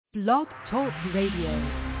Blog Talk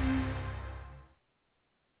Radio.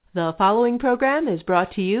 The following program is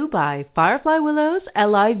brought to you by Firefly Willows,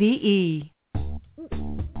 LIVE.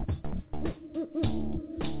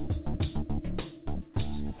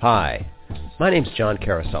 Hi, my name's John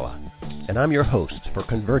Carosella, and I'm your host for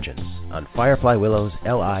Convergence on Firefly Willows,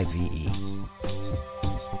 LIVE.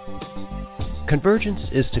 Convergence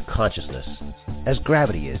is to consciousness as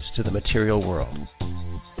gravity is to the material world.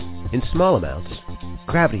 In small amounts,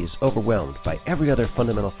 gravity is overwhelmed by every other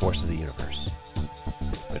fundamental force of the universe.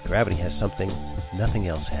 But gravity has something nothing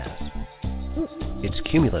else has. It's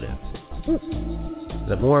cumulative.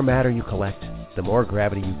 The more matter you collect, the more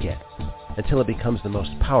gravity you get, until it becomes the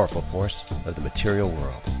most powerful force of the material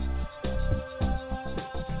world.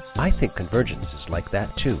 I think convergence is like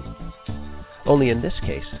that too. Only in this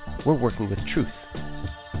case, we're working with truth.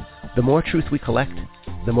 The more truth we collect,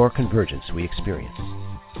 the more convergence we experience.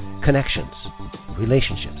 Connections,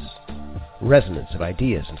 relationships, resonance of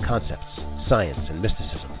ideas and concepts, science and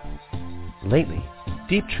mysticism. Lately,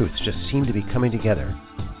 deep truths just seem to be coming together,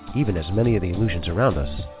 even as many of the illusions around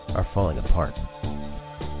us are falling apart.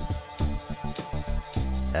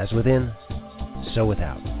 As within, so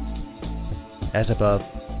without. As above,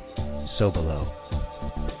 so below.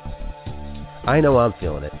 I know I'm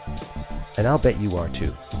feeling it, and I'll bet you are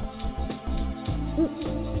too.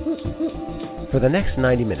 For the next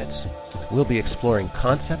 90 minutes, we'll be exploring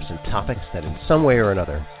concepts and topics that in some way or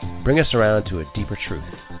another bring us around to a deeper truth.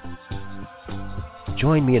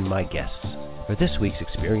 Join me and my guests for this week's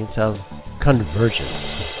experience of Convergence.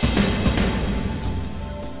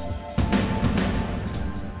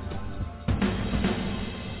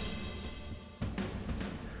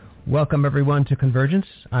 Welcome, everyone, to Convergence.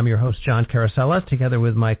 I'm your host, John Carosella, together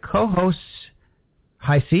with my co-hosts,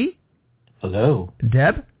 Hi C. Hello.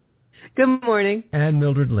 Deb. Good morning. And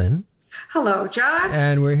Mildred Lynn. Hello, John.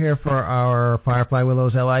 And we're here for our Firefly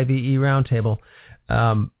Willows LIVE Roundtable.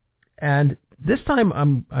 And this time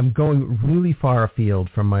I'm going really far afield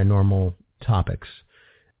from my normal topics.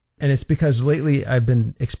 And it's because lately I've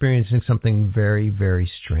been experiencing something very,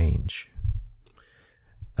 very strange.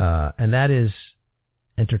 And that is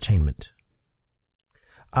entertainment.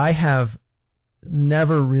 I have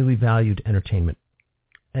never really valued entertainment.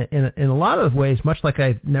 In a lot of ways, much like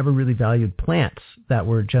I never really valued plants that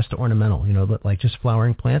were just ornamental, like just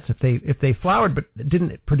flowering plants. If they flowered but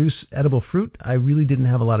didn't produce edible fruit, I really didn't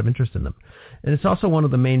have a lot of interest in them. And it's also one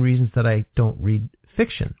of the main reasons that I don't read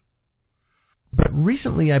fiction. But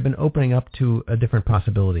recently I've been opening up to a different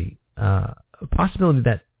possibility, a possibility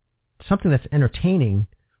that something that's entertaining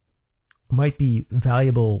might be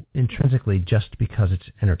valuable intrinsically just because it's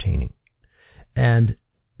entertaining. And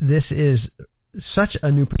this is such a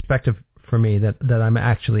new perspective for me that I'm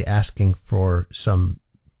actually asking for some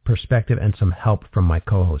perspective and some help from my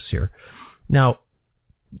co-hosts here. Now,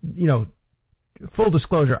 full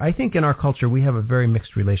disclosure, I think in our culture we have a very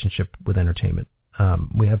mixed relationship with entertainment.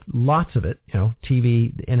 We have lots of it,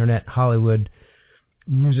 TV, the internet, Hollywood,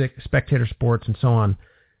 music, spectator sports, and so on.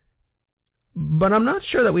 But I'm not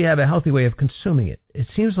sure that we have a healthy way of consuming it. It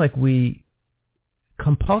seems like we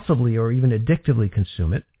compulsively or even addictively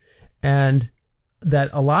consume it, and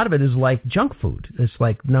that a lot of it is like junk food. It's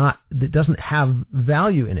like it doesn't have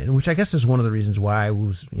value in it, which I guess is one of the reasons why I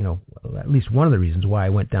was, at least one of the reasons why I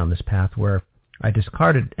went down this path where I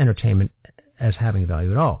discarded entertainment as having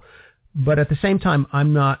value at all. But at the same time,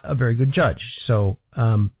 I'm not a very good judge. So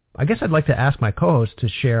I guess I'd like to ask my co-host to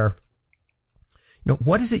share,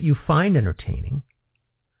 what is it you find entertaining?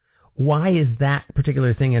 Why is that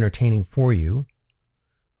particular thing entertaining for you?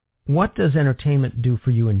 What does entertainment do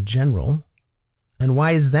for you in general? And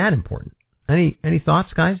why is that important? Any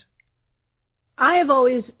thoughts, guys? I have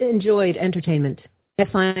always enjoyed entertainment. I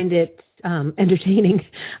find it entertaining.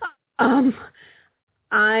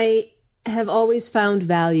 I have always found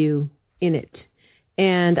value in it.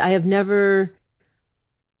 And I have never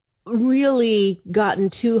really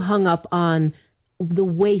gotten too hung up on the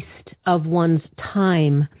waste of one's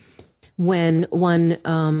time when one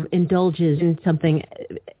indulges in something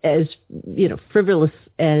as frivolous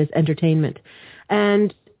as entertainment,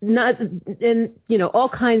 and all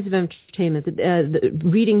kinds of entertainment,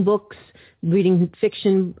 reading books, reading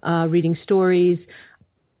fiction, reading stories,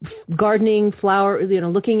 gardening,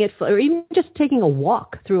 looking at, or even just taking a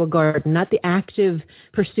walk through a garden, not the active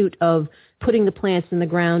pursuit of putting the plants in the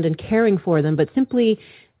ground and caring for them, but simply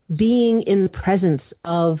being in the presence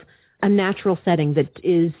of a natural setting that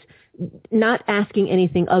is not asking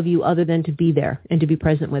anything of you other than to be there and to be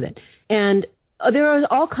present with it. And there are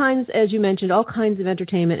all kinds, as you mentioned, all kinds of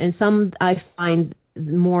entertainment, and some I find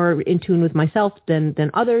more in tune with myself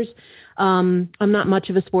than others. I'm not much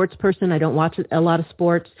of a sports person. I don't watch a lot of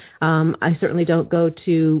sports. I certainly don't go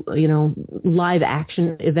to, live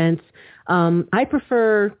action events. I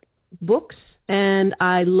prefer books, and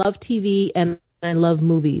I love TV, and I love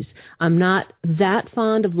movies. I'm not that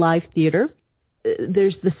fond of live theater.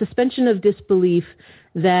 There's the suspension of disbelief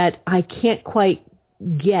that I can't quite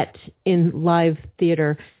get in live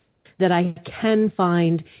theater that I can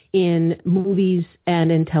find in movies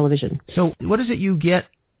and in television. So what is it you get?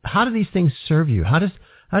 How do these things serve you? How do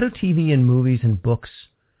TV and movies and books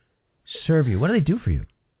serve you? What do they do for you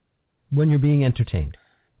when you're being entertained?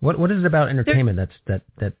 What is it about entertainment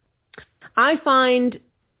that I find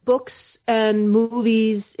books and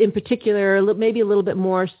movies in particular, maybe a little bit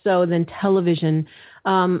more so than television,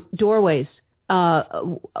 doorways,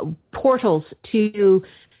 portals to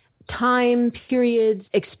time periods,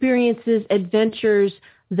 experiences, adventures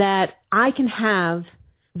that I can have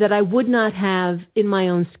that I would not have in my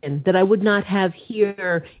own skin, that I would not have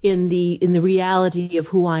here in the reality of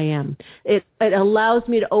who I am. It allows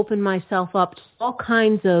me to open myself up to all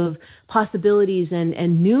kinds of possibilities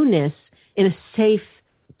and newness in a safe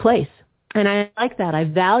place. And I like that. I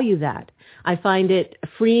value that. I find it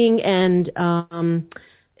freeing and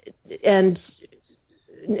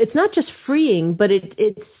it's not just freeing, but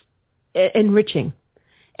it's enriching.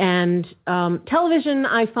 And television,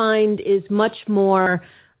 I find, is much more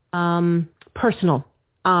personal.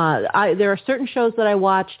 There are certain shows that I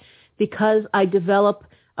watch because I develop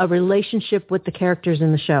a relationship with the characters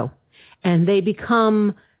in the show, and they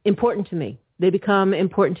become important to me. They become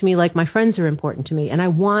important to me like my friends are important to me, and I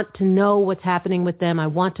want to know what's happening with them. I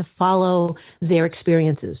want to follow their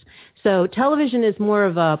experiences. So television is more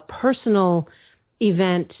of a personal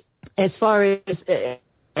event as far as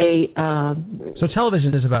So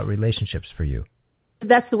television is about relationships for you.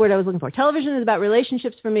 That's the word I was looking for. Television is about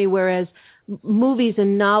relationships for me, whereas movies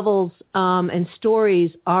and novels and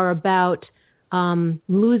stories are about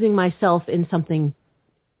losing myself in something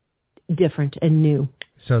different and new.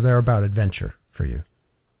 So they're about adventure for you.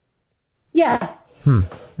 Yeah.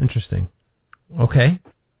 Interesting. Okay.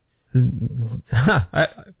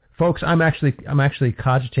 Folks, I'm actually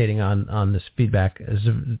cogitating on this feedback.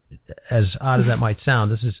 As odd as that might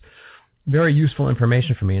sound, this is very useful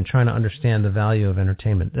information for me in trying to understand the value of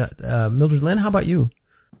entertainment. Mildred Lynn, how about you?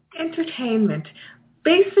 Entertainment.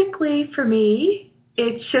 Basically, for me,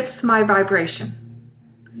 it shifts my vibration.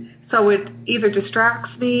 So it either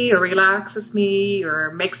distracts me or relaxes me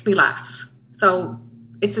or makes me laugh. So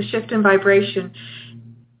it's a shift in vibration.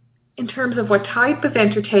 In terms of what type of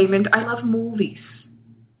entertainment, I love movies.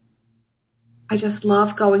 I just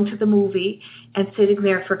love going to the movie and sitting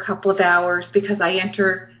there for a couple of hours because I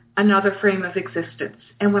enter another frame of existence.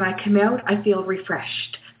 And when I come out, I feel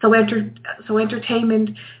refreshed. So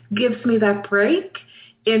entertainment gives me that break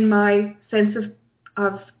in my sense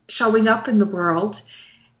of showing up in the world,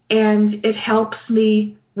 and it helps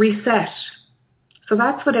me reset. So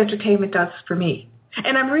that's what entertainment does for me.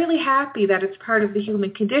 And I'm really happy that it's part of the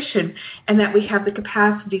human condition and that we have the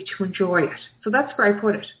capacity to enjoy it. So that's where I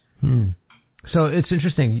put it. So it's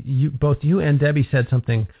interesting. Both you and Debbie said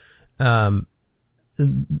something. Deb,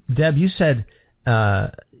 you said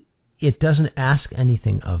it doesn't ask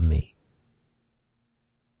anything of me.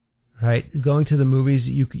 Right? Going to the movies,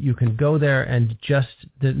 you can go there and just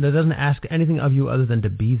that doesn't ask anything of you other than to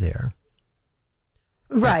be there.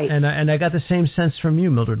 Right. And I got the same sense from you,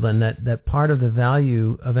 Mildred Lynn, that part of the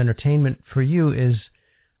value of entertainment for you is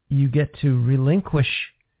you get to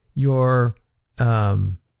relinquish your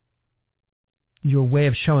way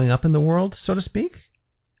of showing up in the world, so to speak.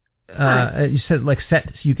 You said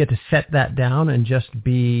you get to set that down and just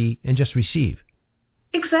receive.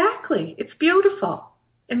 Exactly. It's beautiful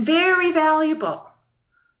and very valuable.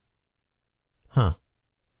 Huh.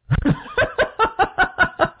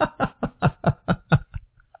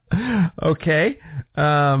 Okay.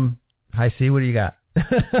 Hi, C, what do you got?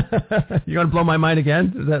 You want to blow my mind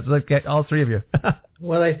again? Let's get all three of you.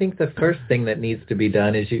 Well, I think the first thing that needs to be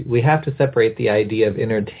done is we have to separate the idea of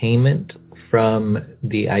entertainment from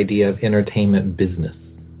the idea of entertainment business.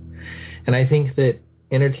 And I think that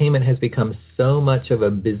entertainment has become so much of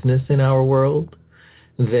a business in our world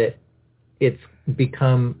that it's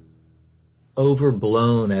become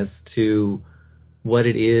overblown as to what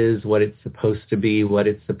it is, what it's supposed to be, what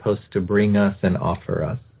it's supposed to bring us and offer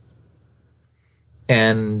us.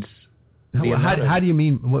 And how do you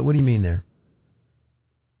mean? What do you mean there?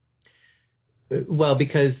 Well,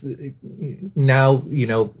 because now,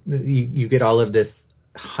 you get all of this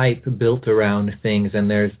hype built around things, and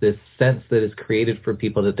there's this sense that is created for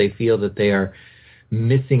people that they feel that they are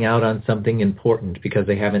missing out on something important because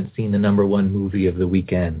they haven't seen the number one movie of the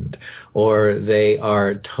weekend, or they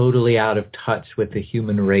are totally out of touch with the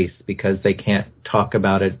human race because they can't talk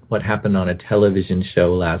about it, what happened on a television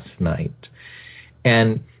show last night.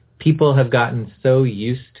 And people have gotten so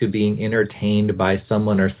used to being entertained by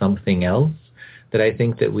someone or something else that I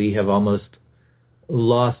think that we have almost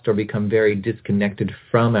lost or become very disconnected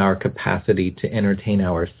from our capacity to entertain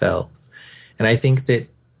ourselves. And I think that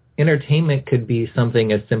entertainment could be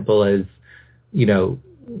something as simple as,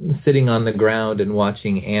 sitting on the ground and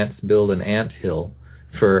watching ants build an anthill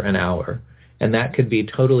for an hour. And that could be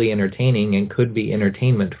totally entertaining and could be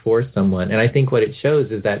entertainment for someone. And I think what it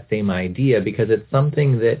shows is that same idea, because it's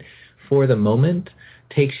something that for the moment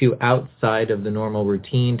takes you outside of the normal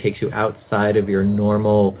routine, takes you outside of your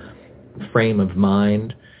normal frame of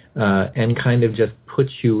mind, and kind of just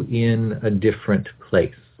puts you in a different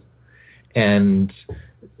place. And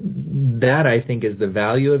that, I think, is the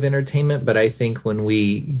value of entertainment. But I think when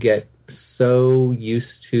we get so used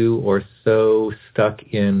to or so stuck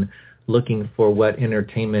in looking for what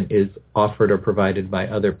entertainment is offered or provided by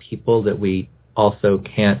other people, that we also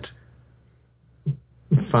can't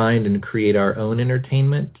find and create our own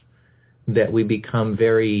entertainment, that we become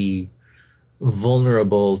very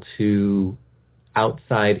vulnerable to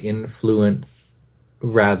outside influence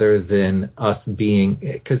rather than us being,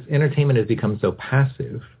 because entertainment has become so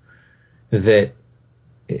passive that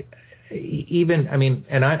even,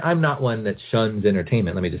 and I'm not one that shuns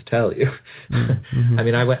entertainment, let me just tell you. Mm-hmm.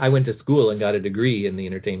 I went to school and got a degree in the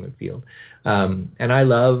entertainment field. And I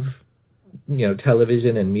love,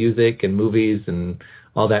 television and music and movies and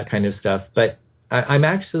all that kind of stuff. But I'm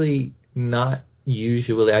actually not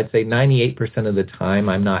usually, I'd say 98% of the time,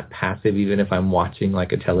 I'm not passive even if I'm watching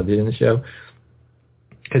like a television show.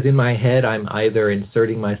 Because in my head, I'm either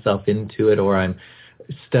inserting myself into it or I'm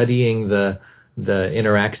studying the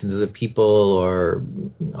interactions of the people, or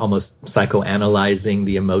almost psychoanalyzing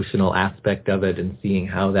the emotional aspect of it and seeing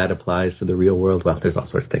how that applies to the real world. Well, there's all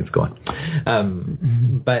sorts of things going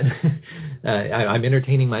on. But I'm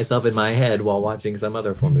entertaining myself in my head while watching some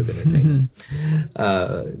other form of entertainment.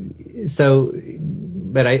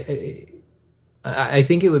 But I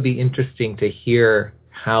think it would be interesting to hear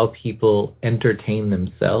how people entertain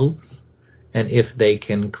themselves and if they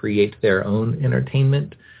can create their own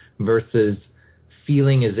entertainment versus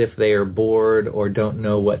feeling as if they are bored or don't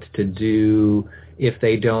know what to do if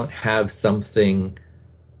they don't have something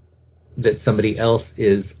that somebody else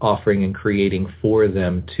is offering and creating for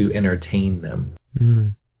them to entertain them. Mm-hmm.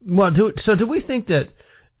 Well, do we think that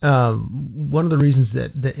one of the reasons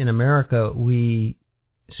that in America we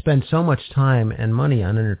spend so much time and money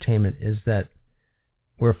on entertainment is that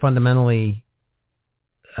we're fundamentally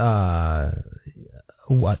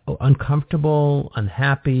uncomfortable,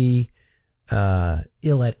 unhappy,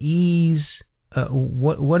 ill at ease?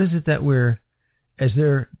 What is it that we're?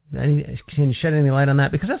 Can you shed any light on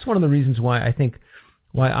that? Because that's one of the reasons why I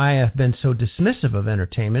have been so dismissive of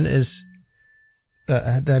entertainment is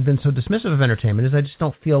that I've been so dismissive of entertainment is I just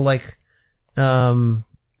don't feel like I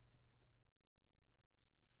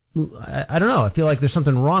don't know. I feel like there's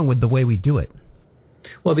something wrong with the way we do it.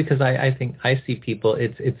 Well, because I think I see people,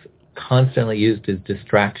 it's constantly used as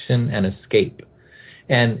distraction and escape.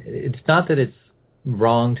 And it's not that it's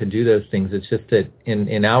wrong to do those things. It's just that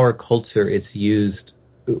in our culture, it's used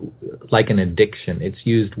like an addiction. It's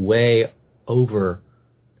used way over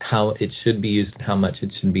how it should be used and how much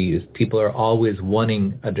it should be used. People are always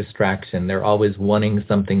wanting a distraction. They're always wanting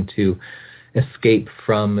something to escape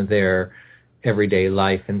from their everyday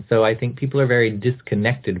life. And so I think people are very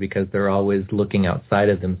disconnected because they're always looking outside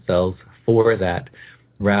of themselves for that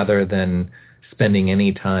rather than spending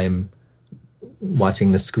any time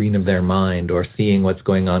watching the screen of their mind or seeing what's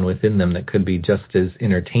going on within them that could be just as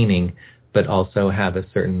entertaining but also have a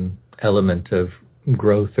certain element of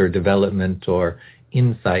growth or development or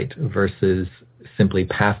insight versus simply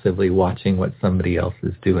passively watching what somebody else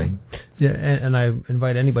is doing. Yeah, and I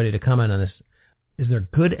invite anybody to comment on this. Is there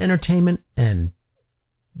good entertainment and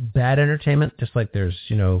bad entertainment, just like there's,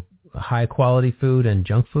 high quality food and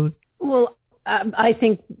junk food? Well, I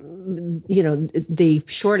think, the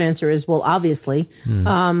short answer is, well, obviously.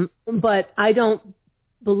 But I don't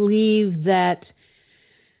believe that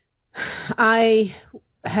I'm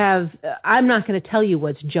not going to tell you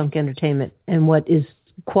what's junk entertainment and what is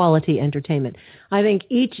quality entertainment. I think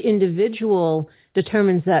each individual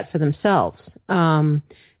determines that for themselves.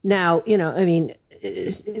 Now,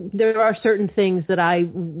 there are certain things that I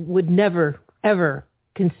would never, ever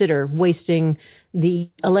consider wasting the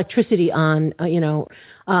electricity on,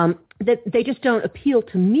 that they just don't appeal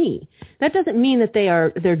to me. That doesn't mean that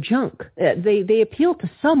they're junk. They appeal to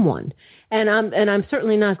someone, and I'm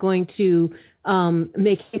certainly not going to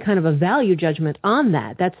make any kind of a value judgment on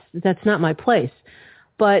that. That's not my place.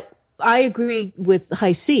 But I agree with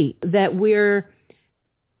High C that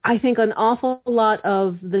I think an awful lot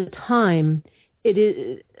of the time it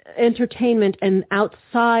is entertainment and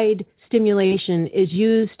outside stimulation is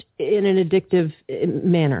used in an addictive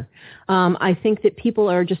manner. I think that people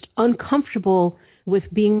are just uncomfortable with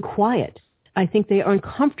being quiet. I think they are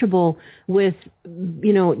uncomfortable with,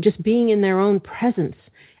 just being in their own presence.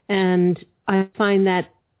 And I find that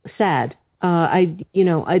sad. I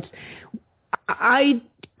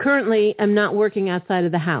currently am not working outside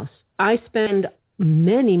of the house. I spend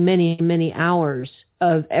many, many, many hours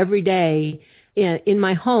of every day in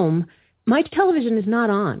my home. My television is not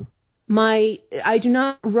on. I do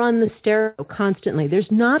not run the stereo constantly.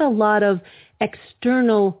 There's not a lot of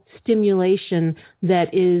external stimulation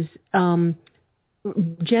that is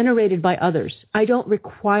generated by others. I don't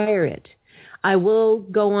require it. I will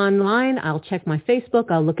go online. I'll check my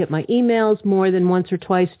Facebook. I'll look at my emails more than once or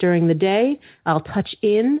twice during the day. I'll touch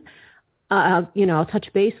in. I'll touch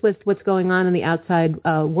base with what's going on in the outside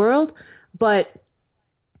world. But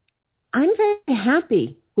I'm very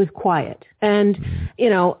happy with quiet. And,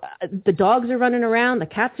 the dogs are running around. The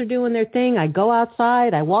cats are doing their thing. I go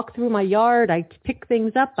outside. I walk through my yard. I pick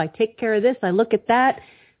things up. I take care of this. I look at that.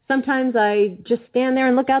 Sometimes I just stand there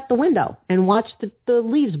and look out the window and watch the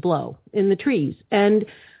leaves blow in the trees. And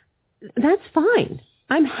that's fine.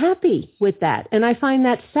 I'm happy with that. And I find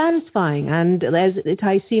that satisfying. And as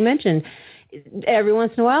Tyce mentioned, every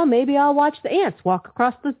once in a while, maybe I'll watch the ants walk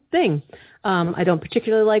across the thing. I don't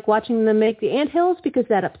particularly like watching them make the anthills because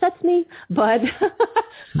that upsets me, but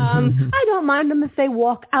I don't mind them if they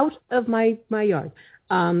walk out of my yard.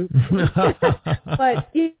 But,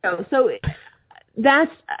 so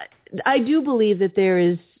that's, I do believe that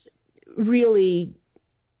there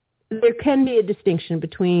can be a distinction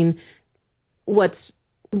between what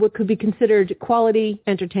could be considered quality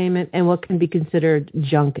entertainment and what can be considered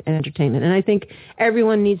junk entertainment. And I think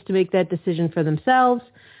everyone needs to make that decision for themselves,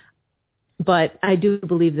 but I do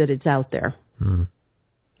believe that it's out there.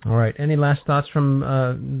 All right. Any last thoughts from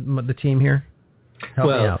the team here? Help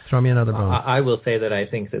me out. Throw me another bone. I will say that I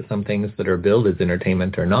think that some things that are billed as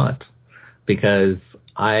entertainment are not, because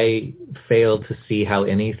I fail to see how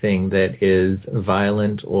anything that is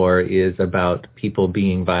violent or is about people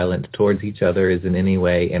being violent towards each other is in any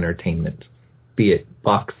way entertainment, be it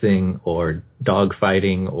boxing or dog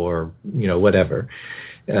fighting or, whatever.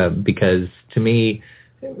 Because to me,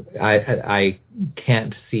 I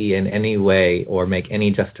can't see in any way or make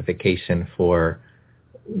any justification for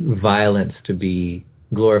violence to be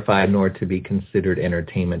glorified nor to be considered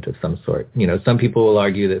entertainment of some sort. Some people will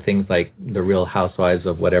argue that things like the Real Housewives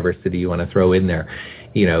of whatever city you want to throw in there,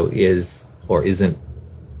 is or isn't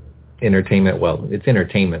entertainment. Well, it's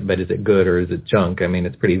entertainment, but is it good or is it junk? I mean,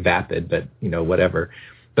 it's pretty vapid, but, whatever.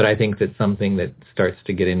 But I think that something that starts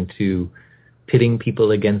to get into pitting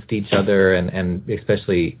people against each other and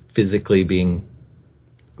especially physically being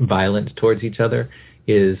violent towards each other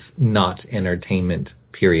is not entertainment,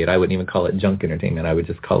 period. I wouldn't even call it junk entertainment. I would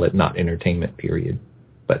just call it not entertainment, period.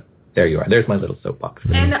 But there you are. There's my little soapbox.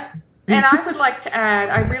 And I would like to add,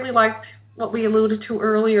 I really liked what we alluded to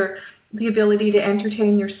earlier, the ability to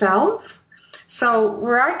entertain yourself. So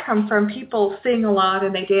where I come from, people sing a lot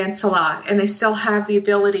and they dance a lot, and they still have the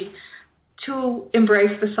ability to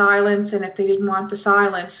embrace the silence, and if they didn't want the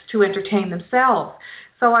silence, to entertain themselves.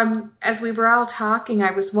 So as we were all talking, I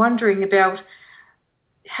was wondering about,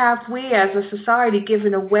 have we as a society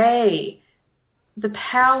given away the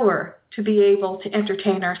power to be able to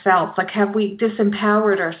entertain ourselves? Like, have we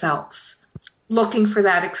disempowered ourselves, looking for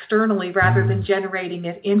that externally rather than generating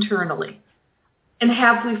it internally? And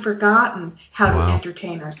have we forgotten how to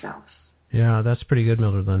entertain ourselves? Yeah, that's pretty good,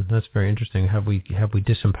 Mildred Lynn. That's very interesting. Have we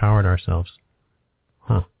disempowered ourselves?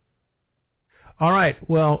 Huh. All right.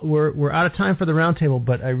 Well, we're out of time for the roundtable,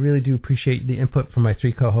 but I really do appreciate the input from my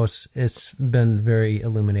three co-hosts. It's been very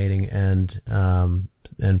illuminating and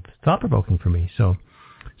thought-provoking for me. So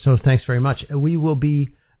thanks very much. We will be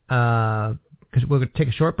because we're going to take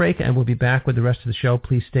a short break, and we'll be back with the rest of the show.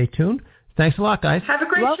 Please stay tuned. Thanks a lot, guys. Have a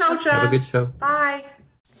great show, Jeff. Have a good show. Bye.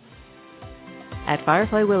 At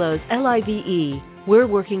Firefly Willows LIVE, we're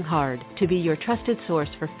working hard to be your trusted source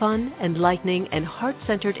for fun, enlightening, and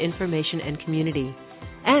heart-centered information and community.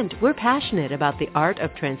 And we're passionate about the art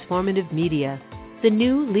of transformative media, the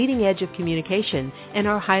new leading edge of communication in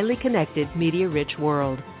our highly connected, media-rich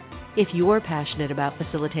world. If you're passionate about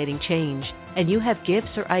facilitating change and you have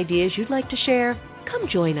gifts or ideas you'd like to share, come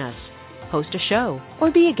join us. host a show, or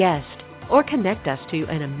be a guest, or connect us to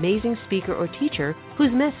an amazing speaker or teacher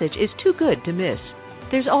whose message is too good to miss.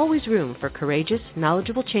 There's always room for courageous,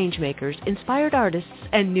 knowledgeable changemakers, inspired artists,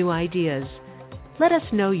 and new ideas. Let us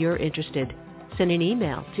know you're interested. Send an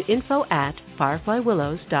email to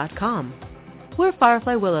info@fireflywillows.com. We're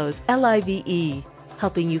Firefly Willows, LIVE,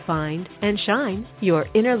 helping you find and shine your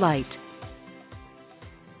inner light.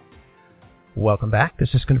 Welcome back.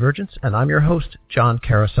 This is Convergence, and I'm your host, John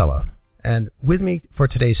Carosella. And with me for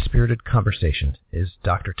today's spirited conversation is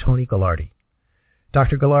Dr. Toni Galardi.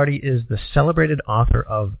 Dr. Galardi is the celebrated author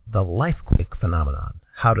of The Lifequake Phenomenon,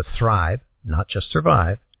 How to Thrive, Not Just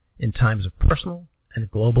Survive, in Times of Personal and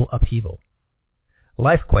Global Upheaval.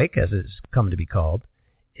 Lifequake, as it's come to be called,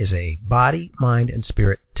 is a body, mind, and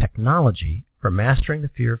spirit technology for mastering the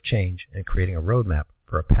fear of change and creating a roadmap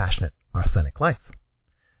for a passionate, authentic life.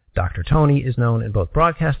 Dr. Toni is known in both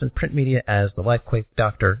broadcast and print media as the Quake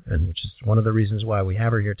Doctor, and which is one of the reasons why we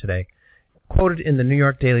have her here today. Quoted in the New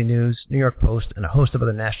York Daily News, New York Post, and a host of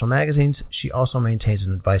other national magazines, she also maintains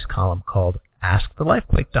an advice column called Ask the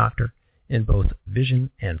Quake Doctor in both Vision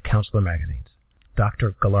and Counselor magazines.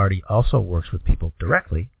 Dr. Galardi also works with people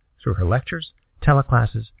directly through her lectures,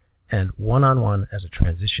 teleclasses, and one-on-one as a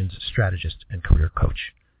transitions strategist and career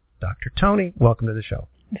coach. Dr. Toni, welcome to the show.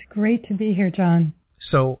 It's great to be here, John.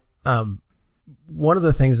 So one of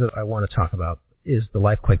the things that I want to talk about is the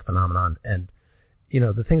Lifequake phenomenon. And, you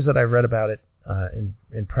know, the things that I read about it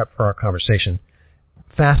in prep for our conversation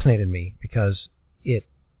fascinated me because it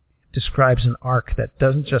describes an arc that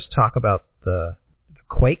doesn't just talk about the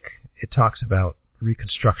quake. It talks about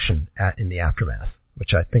reconstruction in the aftermath,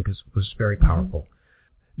 which I think was very powerful.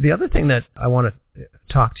 Mm-hmm. The other thing that I want to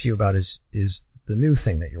talk to you about is the new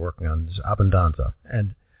thing that you're working on, is Abbondonza.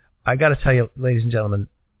 And I got to tell you, ladies and gentlemen,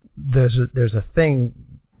 there's a thing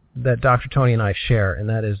that Dr. Toni and I share, and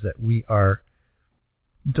that is that we are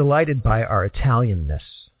delighted by our Italianness.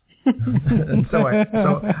 And so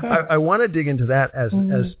I want to dig into that as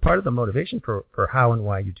part of the motivation for how and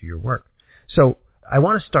why you do your work. So I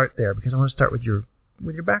want to start there because I want to start with your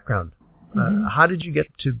background. How did you get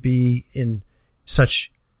to be in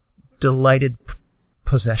such delighted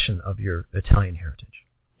possession of your Italian heritage?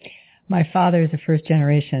 My father is a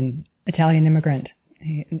first-generation Italian immigrant.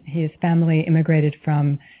 His family immigrated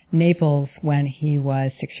from Naples when he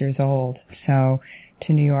was 6 years old, so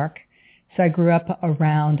to New York. So I grew up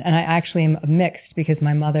around, and I actually am mixed because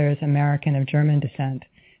my mother is American of German descent.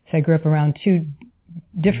 So I grew up around two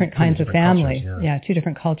different kinds of family. Yeah, two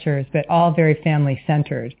different cultures, but all very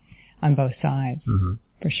family-centered on both sides,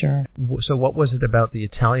 for sure. So what was it about the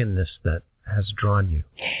Italianness that has drawn you?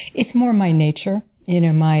 It's more my nature. You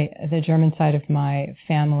know, the German side of my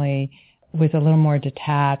family was a little more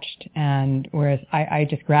detached, and whereas I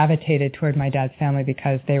just gravitated toward my dad's family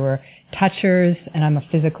because they were touchers, and I'm a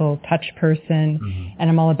physical touch person, and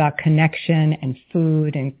I'm all about connection and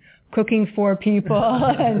food and cooking for people,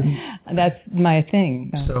 and that's my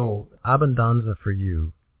thing. So Abbondonza for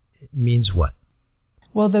you means what?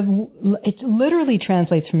 Well, it literally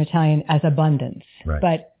translates from Italian as abundance, right.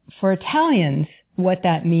 But for Italians, what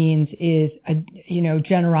that means is,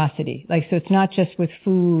 generosity. Like, so it's not just with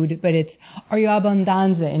food, but it's, are you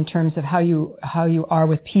abbondanza in terms of how you are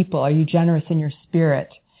with people? Are you generous in your spirit?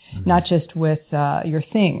 Not just with your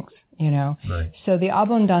things, Right. So the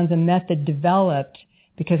abbondanza method developed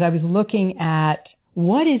because I was looking at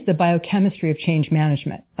what is the biochemistry of change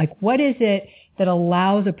management? Like, what is it that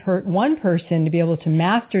allows one person to be able to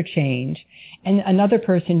master change, and another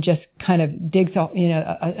person just kind of digs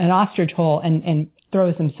an ostrich hole and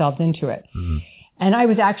throws themselves into it. And I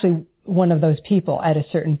was actually one of those people at a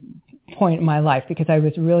certain point in my life because I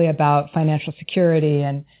was really about financial security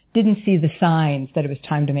and didn't see the signs that it was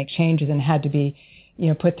time to make changes and had to be,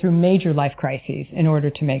 put through major life crises in order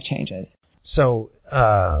to make changes. So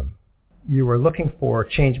you were looking for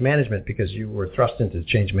change management because you were thrust into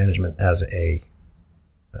change management as a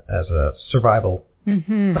survival, as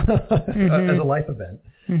a life event.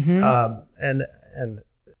 And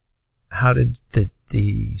how did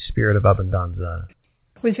the spirit of Abbondonza?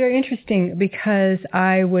 It was very interesting because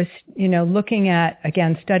I was, looking at,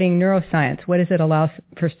 again, studying neuroscience. What does it allow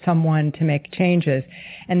for someone to make changes?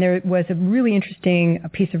 And there was a really interesting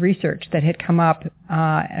piece of research that had come up,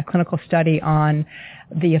 a clinical study on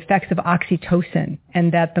the effects of oxytocin,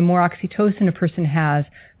 and that the more oxytocin a person has,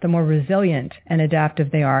 the more resilient and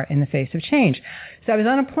adaptive they are in the face of change. So I was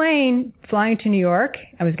on a plane flying to New York.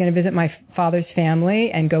 I was going to visit my father's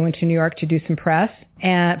family and go into New York to do some press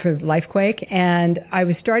for Lifequake. And I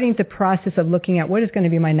was starting the process of looking at what is going to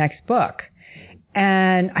be my next book.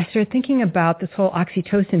 And I started thinking about this whole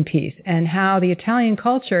oxytocin piece and how the Italian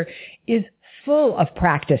culture is full of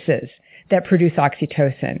practices that produce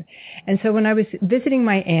oxytocin. And so when I was visiting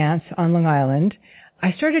my aunts on Long Island,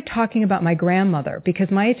 I started talking about my grandmother, because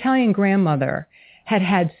my Italian grandmother had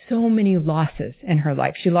had so many losses in her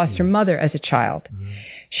life. She lost her mother as a child.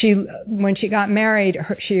 When she got married,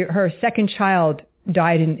 her second child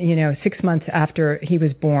died in 6 months after he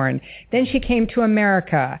was born. Then she came to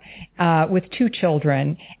America with 2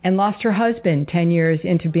 children and lost her husband 10 years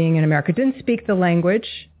into being in America. Didn't speak the language,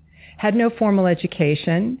 had no formal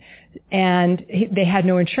education, and they had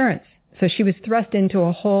no insurance. So she was thrust into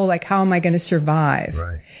a hole like, how am I going to survive?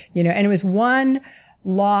 Right. And it was one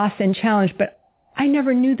loss and challenge, but I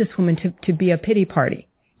never knew this woman to be a pity party.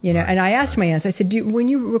 And I asked my aunts, I said, when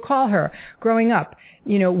you recall her growing up,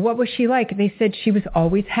 what was she like? They said she was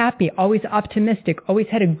always happy, always optimistic, always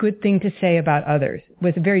had a good thing to say about others,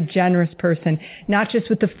 was a very generous person, not just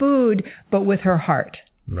with the food, but with her heart.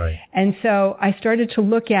 Right. And so I started to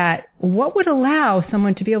look at what would allow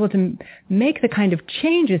someone to be able to make the kind of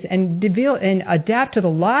changes and adapt to the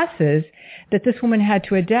losses that this woman had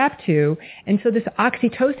to adapt to. And so this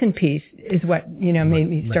oxytocin piece is what, made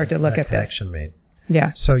me start to look at this. Connection made.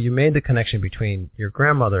 Yeah. So you made the connection between your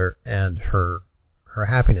grandmother and her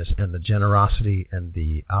happiness and the generosity and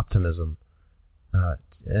the optimism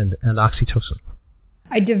and oxytocin.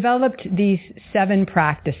 I developed these 7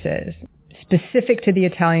 practices specific to the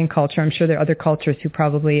Italian culture. I'm sure there are other cultures who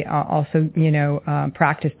probably also,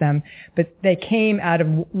 practice them, but they came out of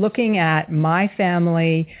looking at my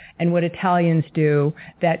family and what Italians do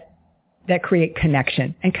that create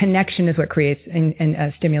connection. And connection is what creates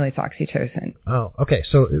and stimulates oxytocin. Oh, okay.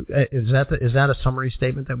 So is that a summary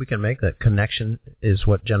statement that we can make, that connection is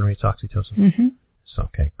what generates oxytocin? Mm-hmm. So,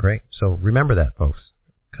 okay, great. So remember that, folks.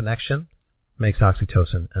 Connection makes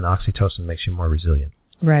oxytocin, and oxytocin makes you more resilient.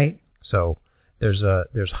 Right. So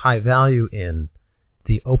there's high value in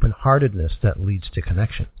the open-heartedness that leads to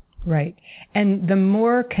connection. Right. And the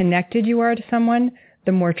more connected you are to someone,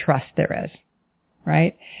 the more trust there is.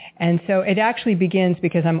 Right. And so it actually begins,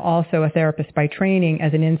 because I'm also a therapist by training,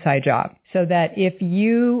 as an inside job. So that if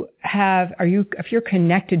you're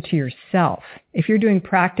connected to yourself, if you're doing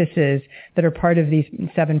practices that are part of these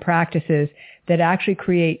 7 practices that actually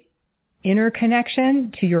create inner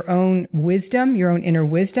connection to your own wisdom, your own inner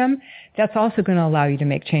wisdom, that's also going to allow you to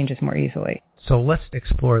make changes more easily. So let's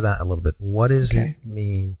explore that a little bit. What does it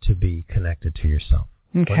mean to be connected to yourself?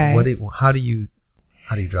 Okay. How do you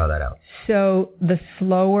draw that out? So the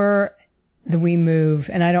slower that we move,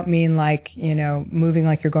 and I don't mean like, moving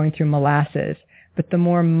like you're going through molasses, but the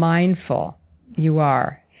more mindful you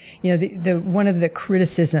are. One of the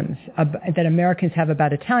criticisms that Americans have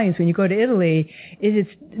about Italians when you go to Italy is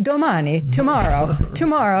it's domani, tomorrow,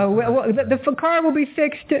 the car will be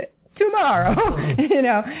fixed tomorrow,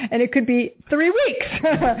 and it could be 3 weeks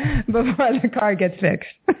before the car gets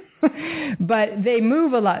fixed. But they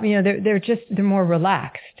move a lot. They're more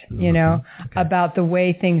relaxed, about the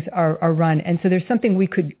way things are run. And so there's something we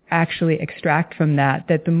could actually extract from that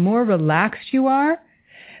the more relaxed you are,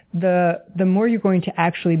 the more you're going to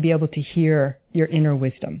actually be able to hear your inner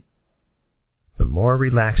wisdom. The more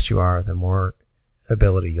relaxed you are, the more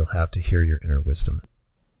ability you'll have to hear your inner wisdom.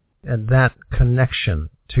 And that connection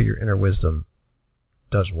to your inner wisdom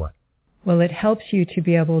does what? Well, it helps you to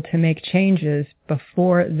be able to make changes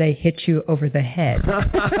before they hit you over the head.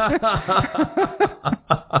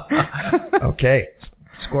 Okay.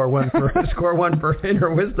 Score one for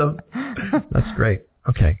inner wisdom. That's great.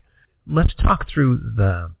 Okay. Let's talk through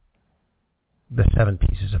the 7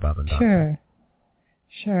 pieces of Abbondonza.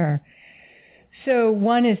 Sure. So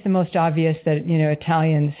one is the most obvious that,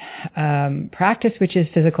 Italians practice, which is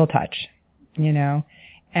physical touch,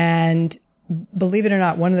 and believe it or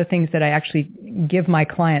not, one of the things that I actually give my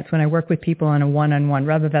clients when I work with people on a one-on-one,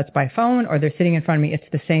 whether that's by phone or they're sitting in front of me, it's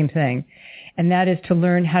the same thing. And that is to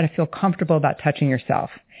learn how to feel comfortable about touching yourself.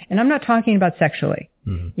 And I'm not talking about sexually.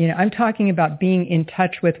 Mm-hmm. I'm talking about being in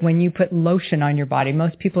touch with when you put lotion on your body.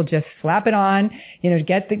 Most people just slap it on,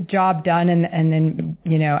 get the job done and then,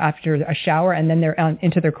 after a shower, and then they're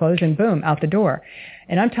into their clothes and boom, out the door.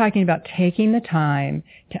 And I'm talking about taking the time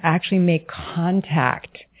to actually make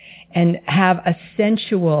contact and have a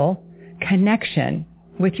sensual connection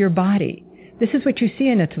with your body. This is what you see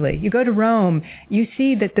in Italy. You go to Rome, you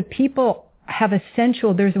see that the people have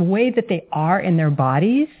there's a way that they are in their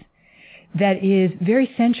bodies that is very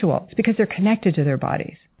sensual. It's because they're connected to their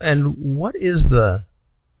bodies. And what is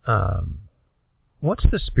what's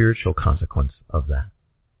the spiritual consequence of that?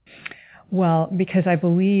 Well, because I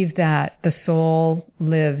believe that the soul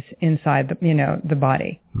lives inside the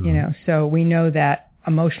body, so we know that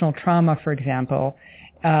emotional trauma, for example,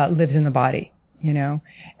 lives in the body,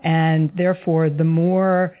 and therefore the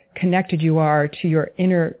more connected you are to your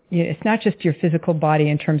inner, it's not just your physical body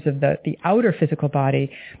in terms of the outer physical body,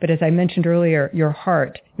 but as I mentioned earlier, your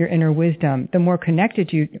heart, your inner wisdom, the more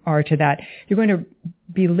connected you are to that, you're going to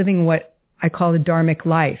be living what I call the dharmic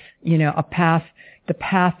life, the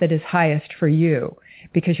path that is highest for you,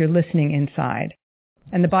 because you're listening inside.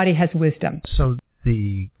 And the body has wisdom. So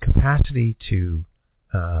the capacity to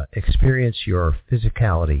experience your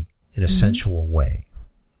physicality in a sensual way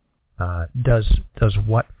does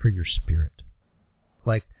what for your spirit?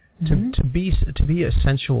 Like to be a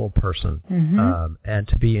sensual person and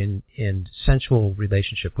to be in sensual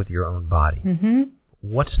relationship with your own body.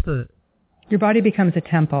 Your body becomes a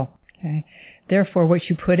temple. Okay. Therefore, what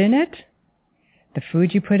you put in it, the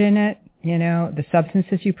food you put in it, the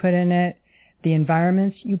substances you put in it, the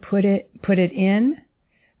environments you put it in,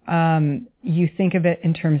 you think of it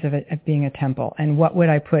in terms of it being a temple. And what would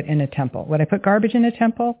I put in a temple? Would I put garbage in a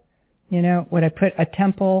temple? Would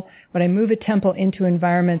I move a temple into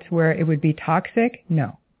environments where it would be toxic?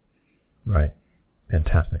 No. Right.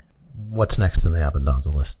 Fantastic. What's next in the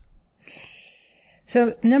Abbondonza list?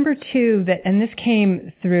 So number 2, and this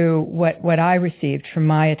came through what I received from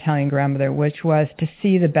my Italian grandmother, which was to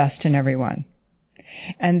see the best in everyone.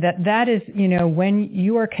 And that is, when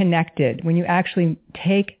you are connected, when you actually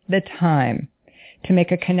take the time to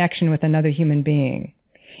make a connection with another human being,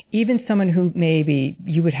 even someone who maybe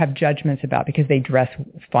you would have judgments about because they dress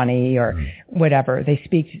funny or whatever, they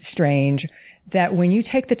speak strange, that when you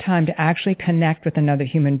take the time to actually connect with another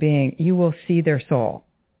human being, you will see their soul.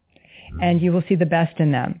 And you will see the best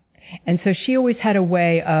in them. And so she always had a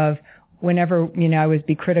way of, whenever, I would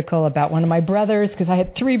be critical about one of my brothers, because I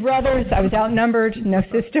had 3 brothers, I was outnumbered, no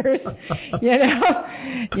sisters,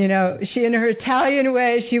 she in her Italian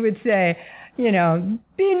way, she would say, be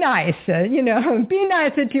nice, be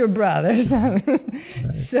nicer to your brothers.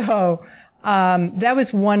 So that was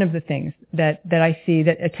one of the things that I see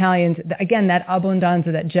that Italians, again, that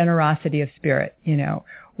Abbondonza, that generosity of spirit,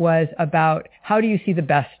 was about how do you see the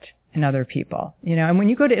best in other people, and when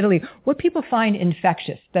you go to Italy, what people find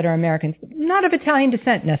infectious that are Americans, not of Italian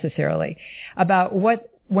descent necessarily, about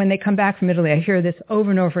when they come back from Italy, I hear this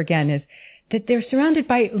over and over again, is that they're surrounded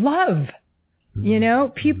by love.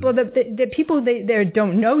 People they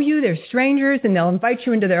don't know you, they're strangers, and they'll invite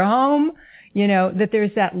you into their home. That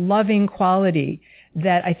there's that loving quality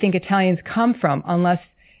that I think Italians come from, unless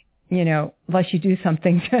you do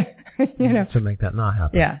something to make that not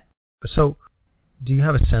happen. Yeah. So, do you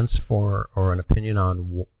have a sense for or an opinion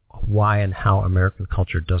on why and how American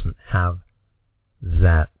culture doesn't have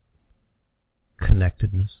that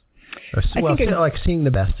connectedness? Like seeing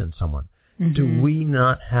the best in someone. Do we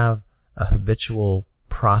not have a habitual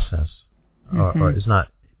process, or is not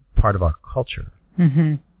part of our culture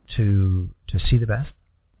to see the best?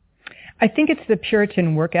 I think it's the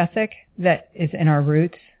Puritan work ethic that is in our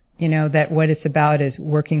roots. That what it's about is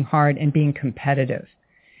working hard and being competitive.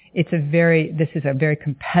 This is a very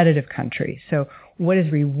competitive country. So what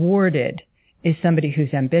is rewarded is somebody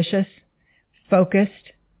who's ambitious,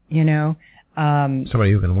 focused,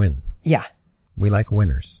 somebody who can win. Yeah. We like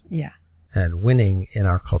winners. Yeah. And winning in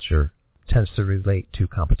our culture tends to relate to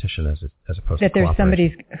competition as opposed to that there's cooperation.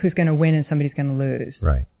 somebody who's going to win and somebody's going to lose.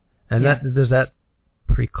 Right. And does that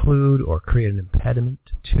preclude or create an impediment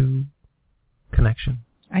to connection?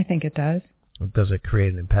 I think it does. Or does it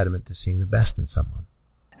create an impediment to seeing the best in someone?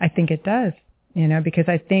 I think it does, because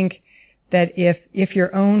I think that if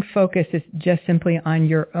your own focus is just simply on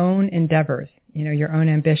your own endeavors, your own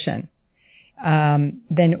ambition,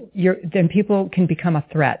 then people can become a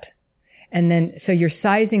threat. And then, so you're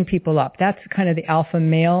sizing people up. That's kind of the alpha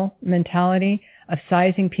male mentality of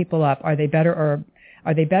sizing people up. Are they better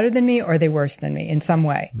than me, or are they worse than me in some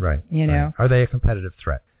way? Right. Right. Are they a competitive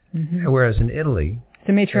threat? Whereas in Italy, it's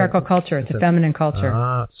a matriarchal culture. It's a feminine culture.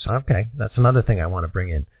 Okay. That's another thing I want to bring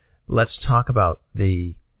in. Let's talk about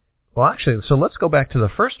so let's go back to the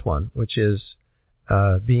first one, which is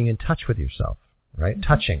being in touch with yourself, right?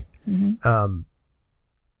 Touching.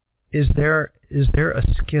 Is there a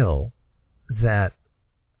skill that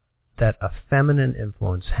a feminine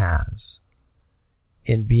influence has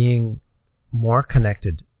in being more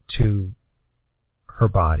connected to her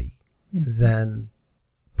body than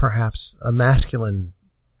perhaps a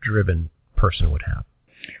masculine-driven person would have?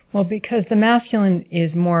 Well, because the masculine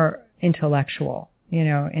is more intellectual,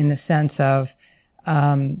 in the sense of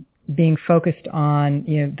being focused on,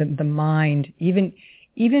 the mind. Even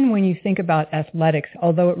even when you think about athletics,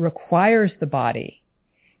 although it requires the body,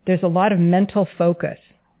 there's a lot of mental focus.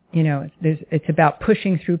 It's about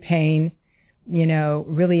pushing through pain,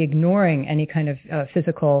 really ignoring any kind of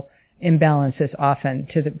physical imbalances often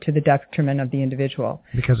to the detriment of the individual.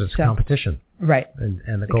 Because it's competition. Right.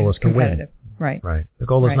 And the goal is to win. Right. Right. The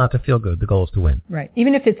goal is not to feel good. The goal is to win. Right.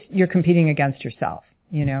 Even if you're competing against yourself,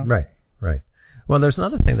 Right. Right. Well, there's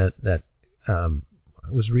another thing that I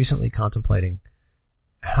was recently contemplating,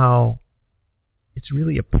 how it's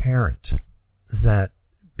really apparent that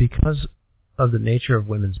because of the nature of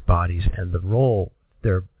women's bodies and the role,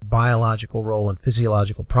 their biological role and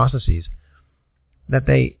physiological processes, that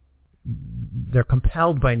they're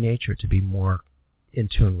compelled by nature to be more in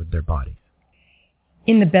tune with their body.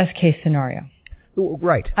 In the best case scenario.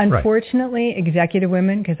 Right. Unfortunately, executive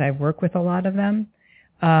women, because I work with a lot of them,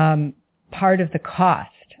 part of the cost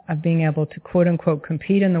of being able to quote unquote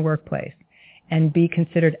compete in the workplace and be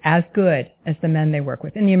considered as good as the men they work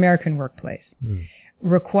with in the American workplace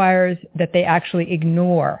requires that they actually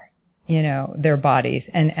ignore, their bodies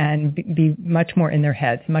and be much more in their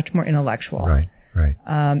heads, much more intellectual. Right.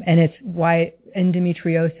 And it's why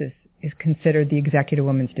endometriosis is considered the executive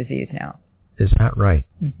woman's disease now. Is that right?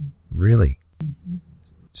 Mm-hmm. Really? Mm-hmm.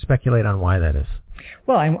 Speculate on why that is.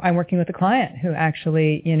 Well, I'm working with a client who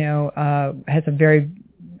actually, has a very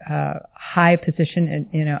high position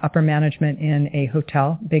in, upper management in a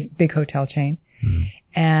hotel, big hotel chain. Mm-hmm.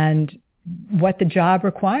 And what the job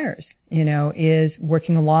requires, is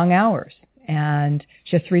working long hours. And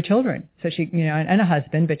she has 3 children. So she, and a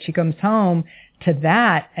husband, but she comes home to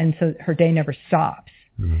that. And so her day never stops.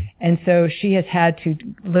 Mm-hmm. And so she has had to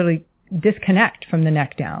literally disconnect from the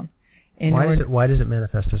neck down. Why does it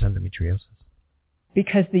manifest as endometriosis?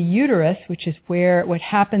 Because the uterus, which is where what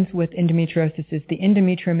happens with endometriosis is the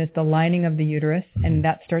endometrium is the lining of the uterus, and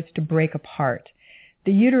that starts to break apart.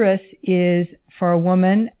 The uterus is, for a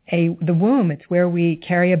woman, the womb. It's where we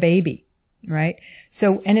carry a baby, right?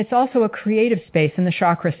 So, and it's also a creative space in the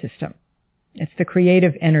chakra system. It's the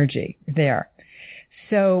creative energy there.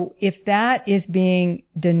 So if that is being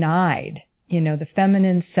denied, the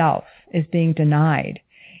feminine self is being denied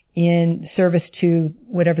in service to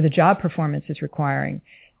whatever the job performance is requiring,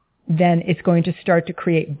 then it's going to start to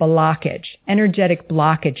create blockage, energetic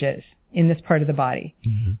blockages in this part of the body.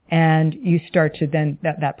 Mm-hmm. And you start to then,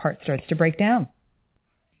 that part starts to break down.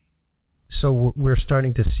 So we're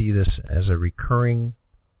starting to see this as a recurring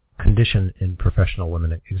condition in professional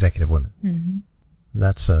women, executive women. Mm-hmm.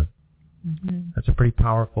 That's a pretty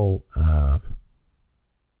powerful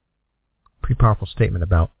statement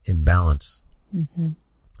about imbalance. Mm-hmm.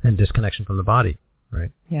 And disconnection from the body, right?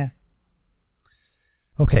 Yeah.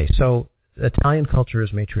 Okay, so Italian culture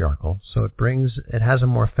is matriarchal, so it has a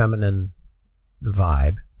more feminine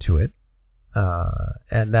vibe to it,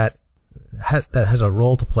 and that has a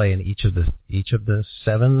role to play in each of the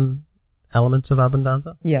 7 elements of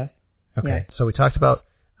Abbondonza? Yeah. Okay, so we talked about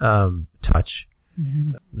touch.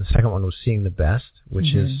 Mm-hmm. The second one was seeing the best,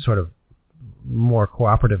 which is sort of more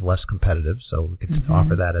cooperative, less competitive, so we could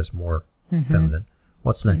offer that as more feminine.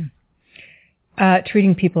 What's next?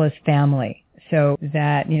 Treating people as family. So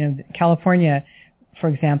that, California, for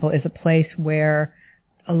example, is a place where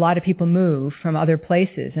a lot of people move from other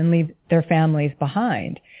places and leave their families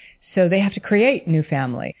behind. So they have to create new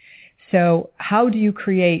family. So how do you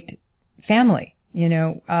create family,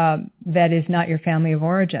 that is not your family of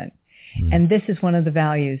origin? Mm. And this is one of the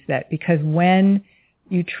values because when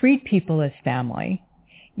you treat people as family,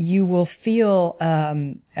 you will feel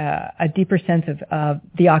a deeper sense of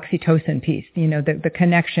the oxytocin piece, the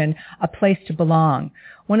connection, a place to belong.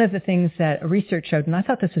 One of the things that research showed, and I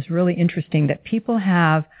thought this was really interesting, that people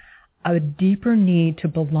have a deeper need to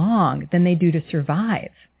belong than they do to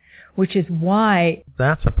survive, which is why...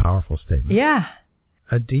 That's a powerful statement. Yeah.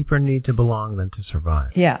 A deeper need to belong than to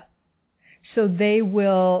survive. Yeah. So they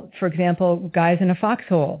will, for example, guys in a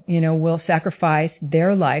foxhole, will sacrifice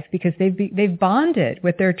their life because they've bonded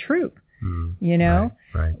with their troop,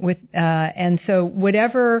 Right. And so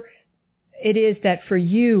whatever it is that for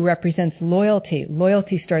you represents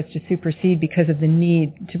loyalty starts to supersede because of the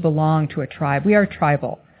need to belong to a tribe. We are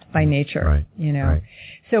tribal by nature, right. Right.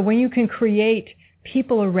 So when you can create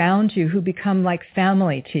people around you who become like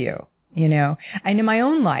family to you, I know my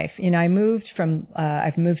own life, I've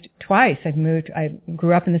moved twice. I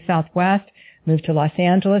grew up in the Southwest, moved to Los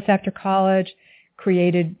Angeles after college,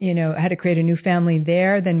 had to create a new family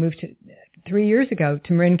there, then moved 3 years ago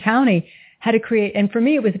to Marin County, had to create, and for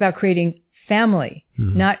me it was about creating family,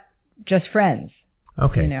 not just friends.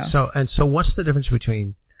 Okay. So what's the difference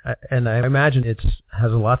between, and I imagine it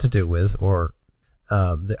has a lot to do with, or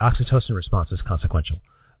the oxytocin response is consequential.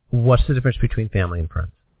 What's the difference between family and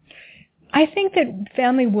friends? I think that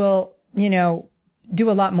family will, do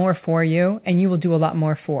a lot more for you, and you will do a lot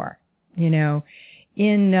more for.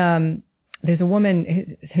 There's a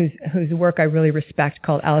woman whose work I really respect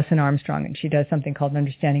called Alison Armstrong, and she does something called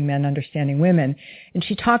Understanding Men, Understanding Women. And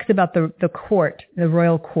she talks about the court, the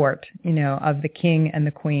royal court, of the king and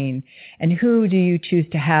the queen, and who do you choose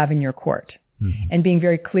to have in your court, and being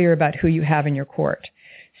very clear about who you have in your court.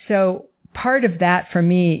 So part of that for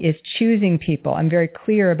me is choosing people. I'm very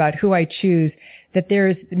clear about who I choose, that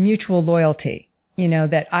there's mutual loyalty.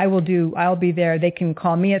 That I'll be there. They can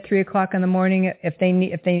call me at 3:00 in the morning if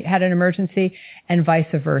they had an emergency, and vice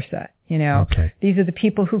versa. Okay. These are the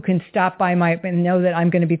people who can stop by and know that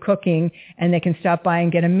I'm going to be cooking, and they can stop by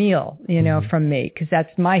and get a meal, from me, because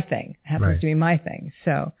that's my thing. It happens to be my thing.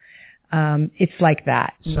 So, it's like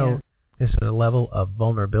that. So, is it a level of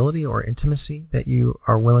vulnerability or intimacy that you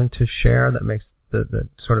are willing to share that makes that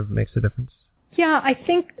sort of makes the difference? Yeah, I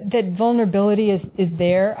think that vulnerability is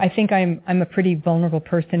there. I think I'm a pretty vulnerable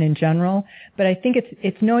person in general, but I think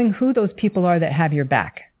it's knowing who those people are that have your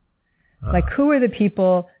back. Like, who are the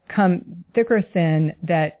people, come thick or thin,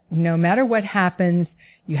 that no matter what happens,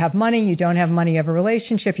 you have money, you don't have money, you have a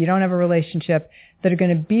relationship, you don't have a relationship, that are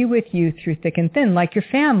going to be with you through thick and thin, like your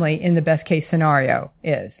family in the best case scenario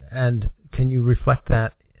is. And can you reflect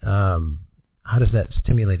that? How does that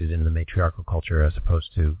stimulate it in the matriarchal culture as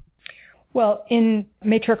opposed to? Well, in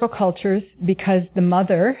matriarchal cultures, because the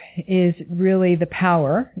mother is really the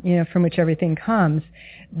power, from which everything comes,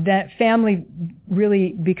 that family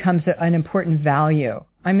really becomes an important value.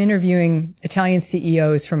 I'm interviewing Italian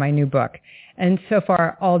CEOs for my new book, and so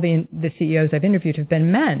far all the CEOs I've interviewed have been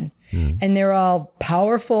men, and they're all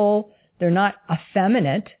powerful. They're not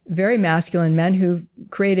effeminate, very masculine men who've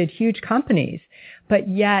created huge companies, but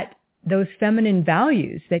yet those feminine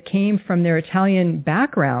values that came from their Italian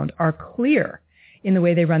background are clear in the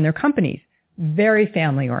way they run their companies. Very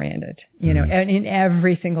family oriented, and in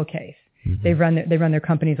every single case. They run their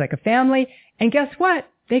companies like a family, and guess what?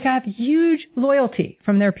 They have huge loyalty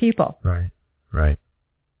from their people. Right.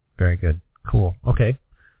 Very good. Cool. Okay.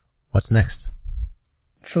 What's next?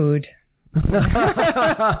 Food.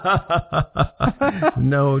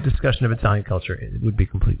 No discussion of Italian culture. It would be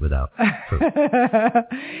complete without food.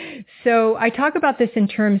 So I talk about this in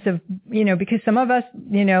terms of, because some of us,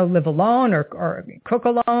 live alone or cook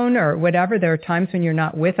alone or whatever. There are times when you're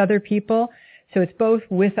not with other people. So it's both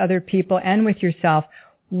with other people and with yourself.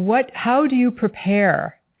 How do you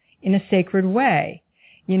prepare in a sacred way?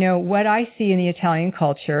 What I see in the Italian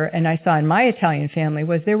culture, and I saw in my Italian family,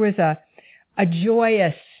 was there was a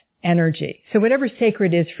joyous energy. So whatever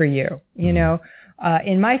sacred is for you,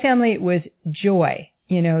 in my family it was joy,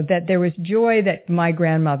 that there was joy that my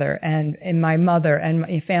grandmother and my mother and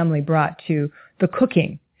my family brought to the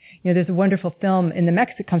cooking. There's a wonderful film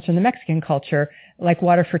comes from the Mexican culture, like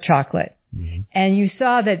Water for Chocolate. And you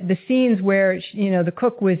saw that the scenes where, the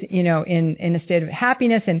cook was, in a state of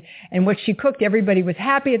happiness and what she cooked, everybody was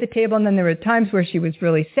happy at the table. And then there were times where she was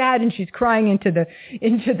really sad and she's crying into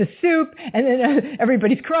the soup, and then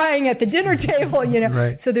everybody's crying at the dinner table,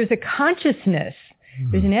 Right. So there's a consciousness.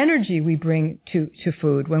 There's an energy we bring to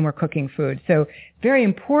food when we're cooking food. So very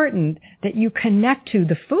important that you connect to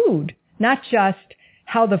the food, not just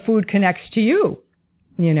how the food connects to you.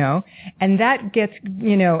 And that gets,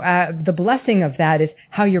 the blessing of that is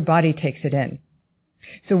how your body takes it in.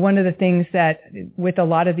 So one of the things that with a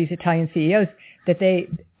lot of these Italian CEOs that they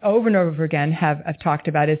over and over again have talked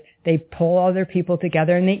about is they pull all their people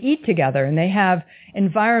together and they eat together, and they have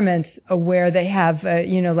environments where they have,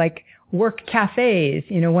 like work cafes.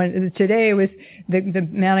 Today it was the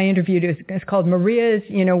man I interviewed is called Maria's,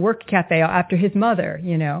 work cafe after his mother,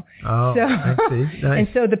 Oh, so, I see. Nice. And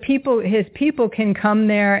so his people can come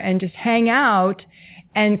there and just hang out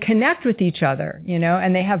and connect with each other,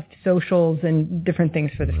 and they have socials and different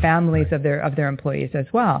things for the families of their employees as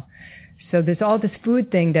well. So there's all this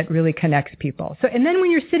food thing that really connects people. So, and then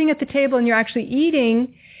when you're sitting at the table and you're actually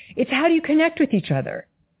eating, it's how do you connect with each other?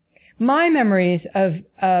 My memories of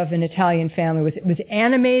an Italian family was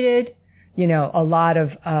animated, a lot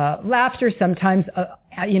of laughter, sometimes,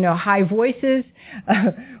 high voices.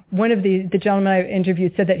 One of the gentlemen I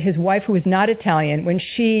interviewed said that his wife, who was not Italian, when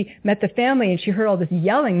she met the family and she heard all this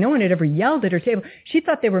yelling, no one had ever yelled at her table. She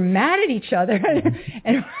thought they were mad at each other.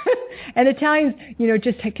 and Italians,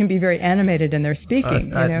 just can be very animated in their speaking.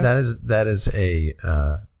 That is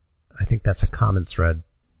I think that's a common thread.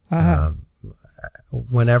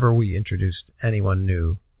 Whenever we introduced anyone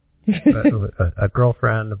new, a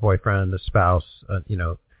girlfriend, a boyfriend, a spouse,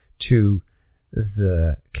 to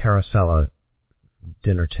the Carosella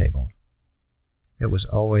dinner table, it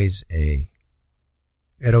always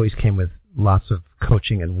came with lots of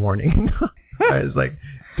coaching and warning. I was like,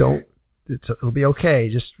 it'll be okay.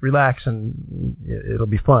 Just relax and it'll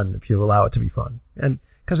be fun if you allow it to be fun. And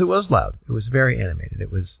because it was loud, it was very animated.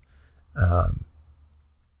 It was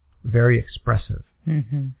very expressive.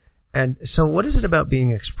 Mm-hmm. And so what is it about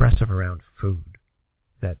being expressive around food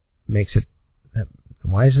that makes it,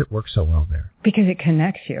 why does it work so well there? Because it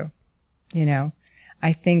connects you.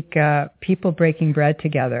 I think people breaking bread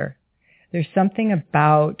together, there's something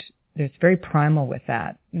about, there's very primal with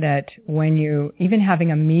that when you, even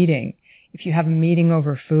having a meeting, if you have a meeting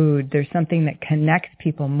over food, there's something that connects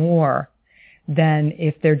people more than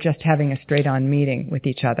if they're just having a straight-on meeting with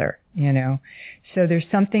each other, So there's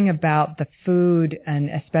something about the food, and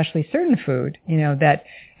especially certain food, that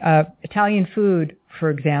Italian food, for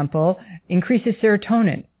example, increases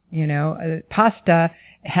serotonin. Pasta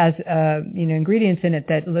has, ingredients in it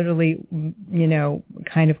that literally,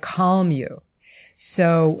 kind of calm you.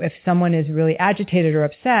 So if someone is really agitated or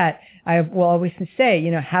upset, I will always say,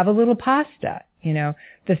 have a little pasta.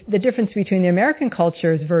 The difference between the American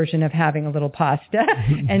culture's version of having a little pasta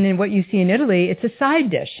and then what you see in Italy, it's a side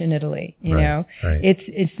dish in Italy. Right.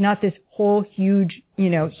 It's not this whole huge,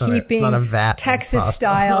 heaping not a vat Texas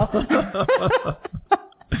style.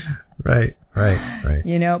 Right.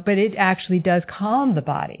 But it actually does calm the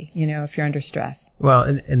body, if you're under stress. Well,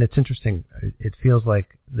 and it's interesting. It feels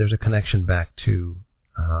like there's a connection back to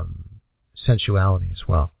sensuality as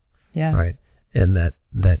well. Yeah. Right. And that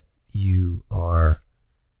you are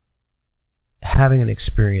having an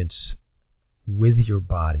experience with your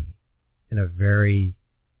body in a very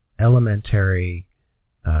elementary,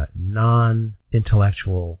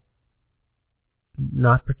 non-intellectual,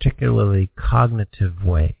 not particularly cognitive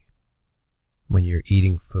way when you're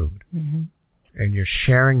eating food. Mm-hmm. And you're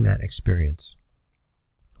sharing that experience,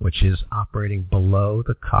 which is operating below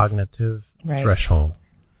the cognitive threshold.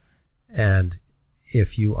 And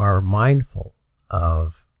if you are mindful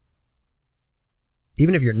of,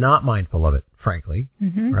 even if you're not mindful of it, frankly,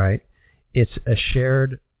 mm-hmm. right, it's a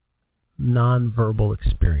shared nonverbal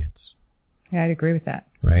experience. Yeah, I'd agree with that.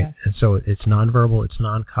 Right? Yeah. And so it's nonverbal, it's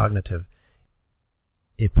non-cognitive.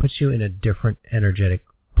 It puts you in a different energetic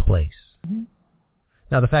place. Mm-hmm.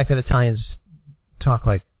 Now, the fact that Italians talk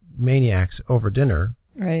like maniacs over dinner,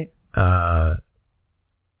 right? I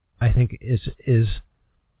think is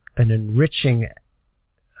an enriching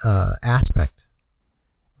aspect,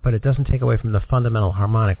 but it doesn't take away from the fundamental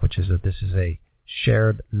harmonic, which is that this is a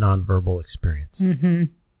shared nonverbal experience. Mm-hmm.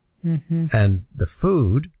 Mm-hmm. And the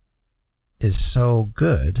food is so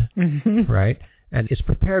good, mm-hmm. right? And it's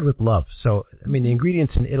prepared with love. So, I mean, the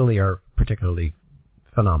ingredients in Italy are particularly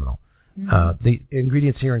phenomenal. Mm-hmm. The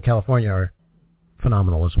ingredients here in California are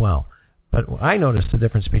phenomenal as well. But I noticed the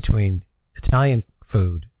difference between Italian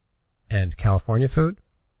food and California food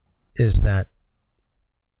is that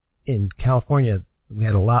in California, we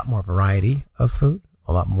had a lot more variety of food,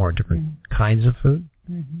 a lot more different mm-hmm. kinds of food.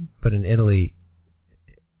 Mm-hmm. But in Italy,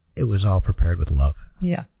 it was all prepared with love.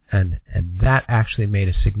 Yeah. And that actually made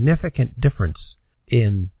a significant difference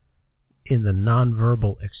in the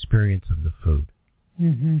nonverbal experience of the food.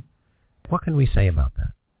 Mm-hmm. What can we say about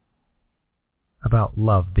that? About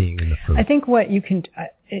love being in the food? I think what you can,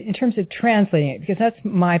 in terms of translating it, because that's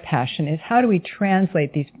my passion, is how do we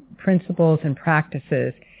translate these principles and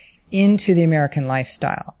practices into the American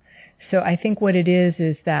lifestyle? So I think what it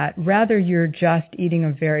is that rather you're just eating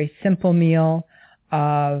a very simple meal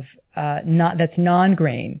of that's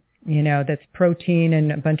non-grain, that's protein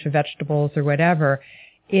and a bunch of vegetables or whatever.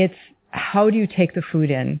 It's how do you take the food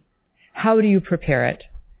in? How do you prepare it?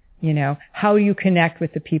 How do you connect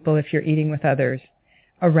with the people if you're eating with others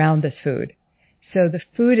around this food? So the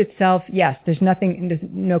food itself, yes, there's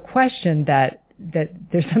no question that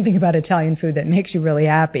there's something about Italian food that makes you really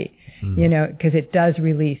happy, because it does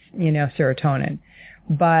release, serotonin.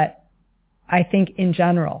 But I think in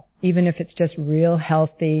general, even if it's just real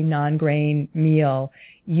healthy, non-grain meal,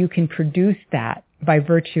 you can produce that by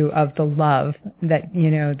virtue of the love that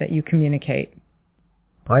you communicate.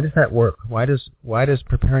 Why does that work? Why does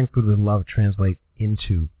preparing food with love translate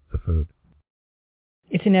into the food?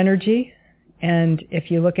 It's an energy, and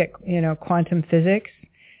if you look at quantum physics,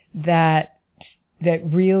 that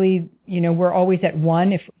really we're always at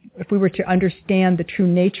one. If we were to understand the true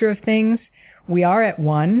nature of things, we are at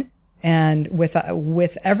one, and with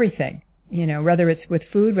everything, whether it's with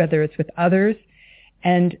food, whether it's with others,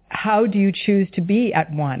 and how do you choose to be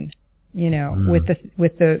at one? With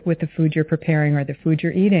the food you're preparing or the food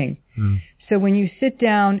you're eating. Mm. So when you sit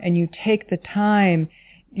down and you take the time,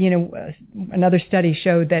 another study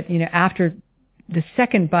showed that, after, the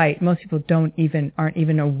second bite, most people aren't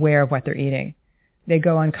even aware of what they're eating. They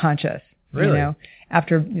go unconscious, Really?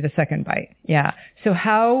 After the second bite. Yeah. So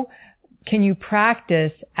how can you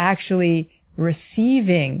practice actually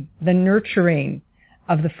receiving the nurturing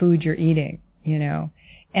of the food you're eating,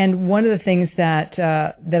 And one of the things that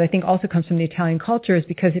I think also comes from the Italian culture is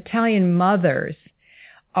because Italian mothers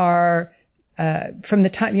are, from the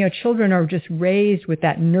time, children are just raised with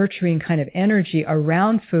that nurturing kind of energy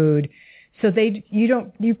around food. So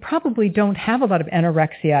you probably don't have a lot of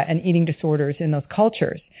anorexia and eating disorders in those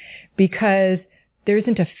cultures because there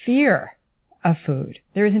isn't a fear of food.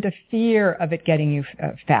 There isn't a fear of it getting you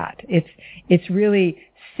fat. It's really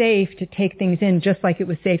safe to take things in just like it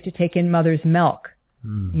was safe to take in mother's milk,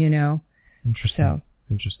 Interesting.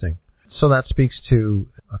 Interesting. So that speaks to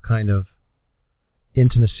a kind of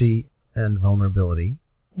intimacy and vulnerability,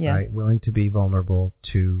 right? Willing to be vulnerable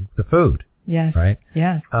to the food. Yes. Right?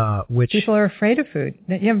 Yes. Which people are afraid of food.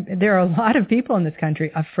 There are a lot of people in this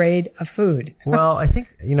country afraid of food. Well, I think,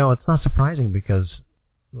 it's not surprising because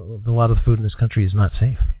a lot of the food in this country is not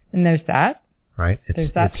safe. And there's that. Right?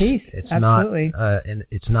 There's that piece. It's absolutely. Not, and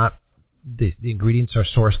it's not, the ingredients are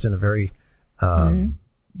sourced in a very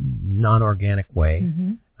non-organic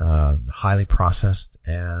way, highly processed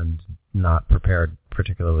and not prepared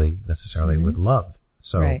particularly necessarily with love.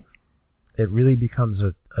 So it really becomes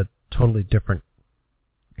a totally different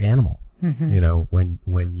animal,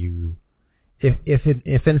 when you,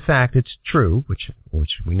 if in fact it's true, which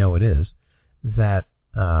we know it is, that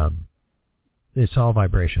it's all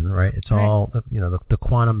vibration, right? It's all, the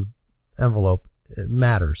quantum envelope, it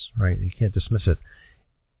matters, right? You can't dismiss it.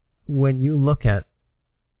 When you look at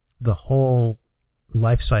the whole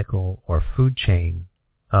life cycle or food chain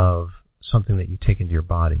of something that you take into your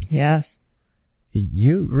body. Yes.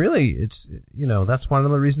 You really, it's, that's one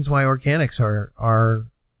of the reasons why organics are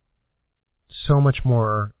so much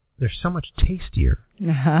more, they're so much tastier.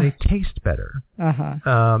 They taste better.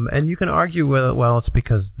 And you can argue, well, it's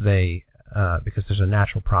because because there's a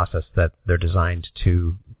natural process that they're designed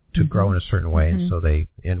to grow in a certain way. And so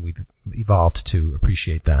we've evolved to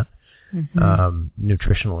appreciate that,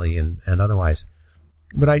 nutritionally and otherwise.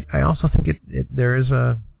 But I also think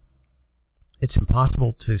it's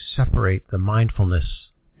impossible to separate the mindfulness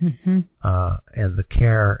and the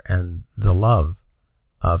care and the love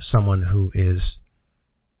of someone who has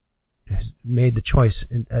made the choice,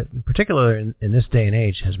 in particular in this day and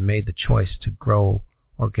age, has made the choice to grow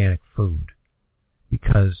organic food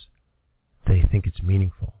because they think it's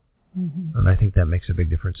meaningful. And I think that makes a big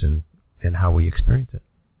difference in how we experience it.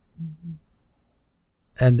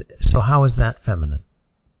 And so how is that feminine?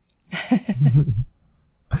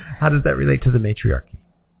 How does that relate to the matriarchy?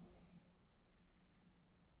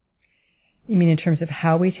 You mean in terms of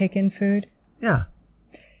how we take in food? Yeah.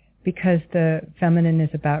 Because the feminine is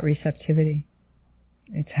about receptivity.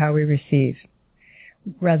 It's how we receive.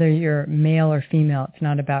 Whether you're male or female, it's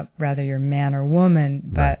not about whether you're man or woman,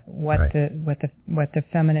 but what the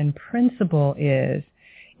feminine principle is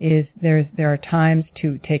there are times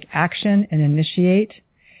to take action and initiate,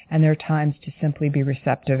 and there are times to simply be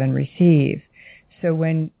receptive and receive. So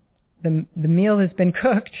when the meal has been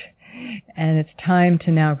cooked and it's time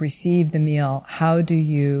to now receive the meal, how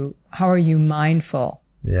are you mindful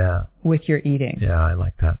with your eating? Yeah, I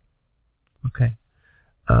like that. Okay.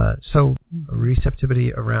 So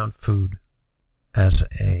receptivity around food as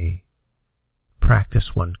a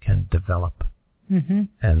practice one can develop,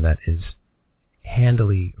 and that is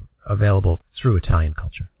handily available through Italian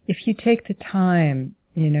culture. If you take the time,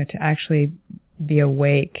 to actually be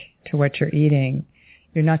awake to what you're eating,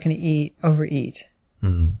 you're not going to overeat.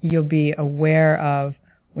 You'll be aware of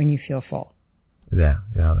when you feel full. Yeah,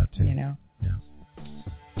 that too. Yeah.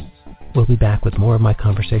 We'll be back with more of my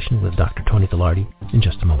conversation with Dr. Toni Galardi in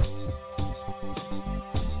just a moment.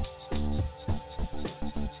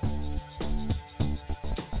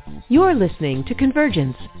 You're listening to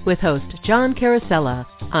Convergence with host John Carosella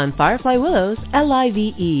on Firefly Willows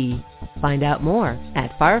LIVE. Find out more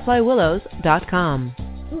at fireflywillows.com.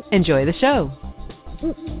 Enjoy the show.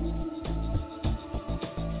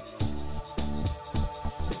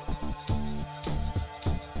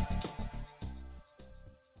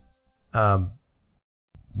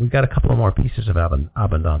 We've got a couple of more pieces of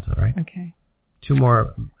Abbondonza, right? Okay. 2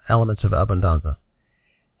 more elements of Abbondonza.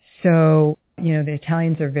 So, the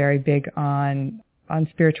Italians are very big on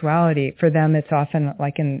spirituality. For them, it's often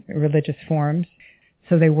like in religious forms.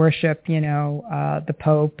 So they worship, the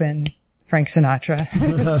Pope and Frank Sinatra.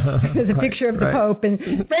 There's a picture of the Pope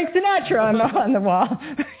and Frank Sinatra on the wall.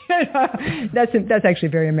 That's actually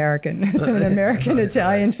very American. It's an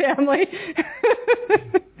American-Italian family.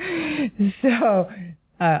 So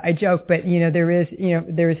I joke, but there is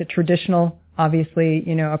a traditional, obviously,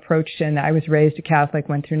 approach, and I was raised a Catholic,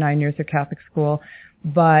 went through 9 years of Catholic school.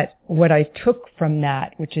 But what I took from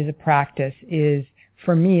that, which is a practice, is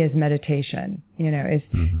for me is meditation. Is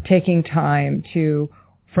taking time to,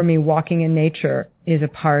 for me, walking in nature is a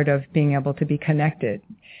part of being able to be connected.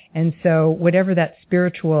 And so whatever that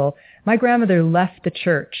spiritual, my grandmother left the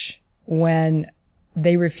church when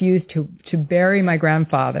they refused to bury my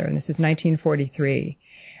grandfather, and this is 1943,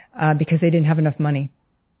 because they didn't have enough money.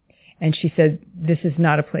 And she said, this is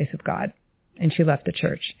not a place of God. And she left the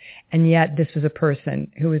church. And yet this was a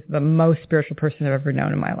person who was the most spiritual person I've ever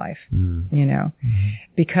known in my life,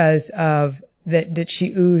 because of that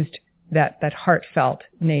she oozed that heartfelt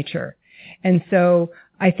nature. And so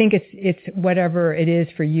I think it's whatever it is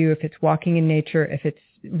for you, if it's walking in nature, if it's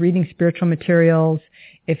reading spiritual materials,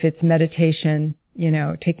 if it's meditation,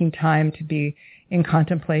 taking time to be in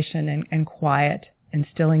contemplation and quiet and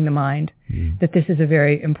stilling the mind, that this is a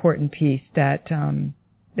very important piece that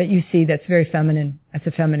you see that's very feminine. That's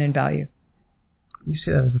a feminine value. You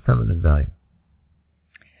see that as a feminine value?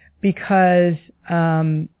 Because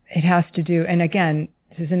it has to do, and again,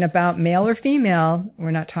 this isn't about male or female.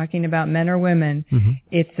 We're not talking about men or women.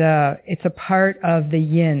 It's a part of the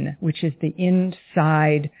yin, which is the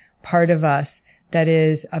inside part of us that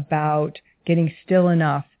is about getting still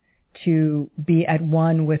enough to be at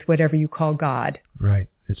one with whatever you call God. Right.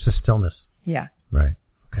 It's the stillness. Yeah. Right.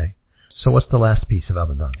 Okay. So what's the last piece of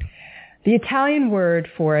Abbondonza? The Italian word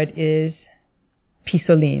for it is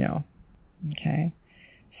pisolino. Okay.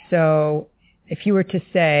 So if you were to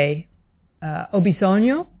say, ho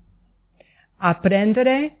bisogno a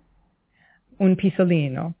prendere un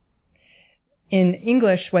pisolino. In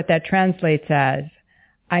English, what that translates as,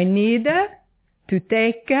 I need to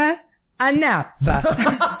take a nap.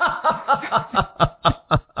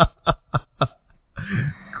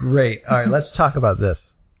 Great. All right, let's talk about this.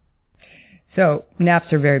 So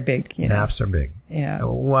naps are very big. Naps are big. Yeah.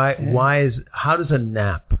 How does a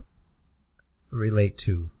nap relate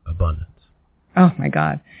to abundance? Oh my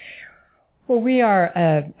God. Well, we are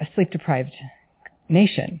a sleep-deprived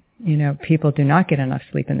nation. People do not get enough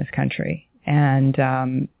sleep in this country. And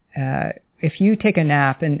if you take a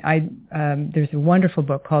nap, and there's a wonderful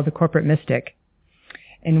book called The Corporate Mystic,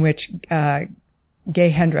 in which Gay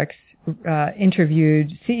Hendricks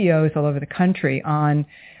interviewed CEOs all over the country on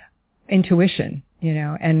intuition,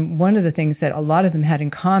 and one of the things that a lot of them had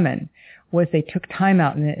in common was they took time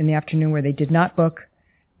out in the afternoon where they did not book.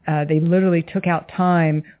 They literally took out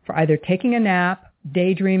time for either taking a nap,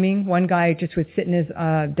 daydreaming. One guy just would sit in his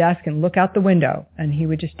desk and look out the window, and he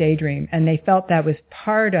would just daydream. And they felt that was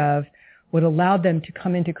part of what allowed them to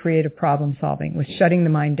come into creative problem solving, was shutting the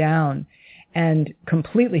mind down and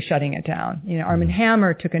completely shutting it down. Armand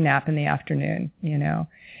Hammer took a nap in the afternoon,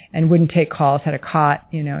 and wouldn't take calls, had a cot,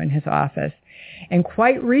 in his office. And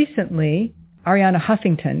quite recently, Arianna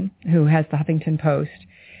Huffington, who has the Huffington Post,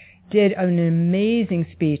 did an amazing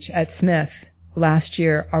speech at Smith last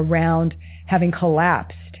year around having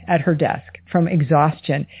collapsed at her desk from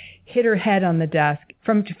exhaustion, hit her head on the desk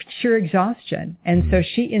from sheer exhaustion. And so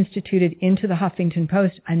she instituted into the Huffington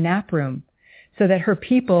Post a nap room so that her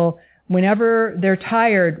people, whenever they're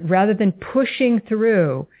tired, rather than pushing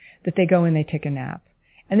through, that they go and they take a nap.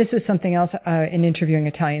 And this is something else in interviewing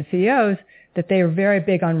Italian CEOs, that they are very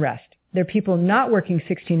big on rest. They're people not working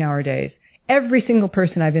 16-hour days. Every single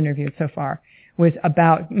person I've interviewed so far was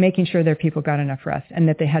about making sure their people got enough rest and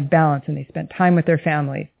that they had balance and they spent time with their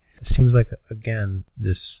families. It seems like, again,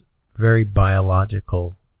 this very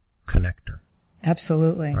biological connector.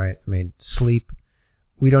 Absolutely. Right? I mean, sleep,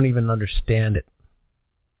 we don't even understand it,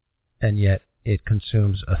 and yet it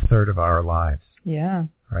consumes a third of our lives. Yeah.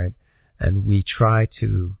 Right? And we try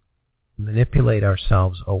to manipulate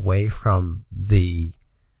ourselves away from the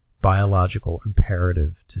biological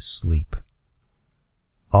imperative to sleep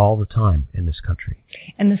all the time in this country.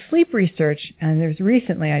 And the sleep research, and there's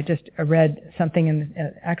recently, I just read something in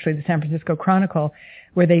actually the San Francisco Chronicle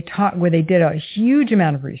where they did a huge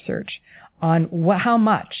amount of research on how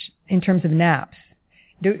much in terms of naps.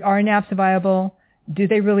 Are naps viable? Do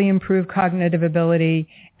they really improve cognitive ability?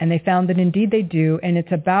 And they found that indeed they do, and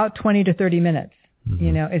it's about 20 to 30 minutes,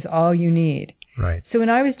 is all you need. Right. So when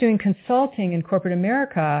I was doing consulting in corporate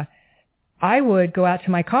America, I would go out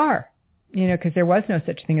to my car, because there was no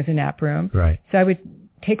such thing as a nap room. Right. So I would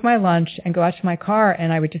take my lunch and go out to my car,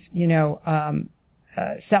 and I would just,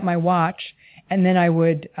 set my watch, and then I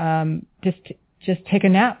would just take a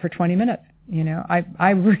nap for 20 minutes. I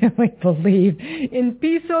really believe in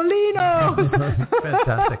pisolino.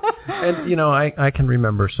 Fantastic. And, I can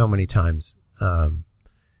remember so many times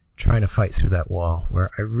trying to fight through that wall where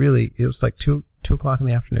it was like 2 o'clock in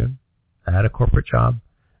the afternoon. I had a corporate job,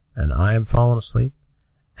 and I am falling asleep,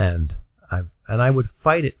 and I would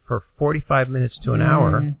fight it for 45 minutes to an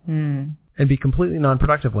hour and be completely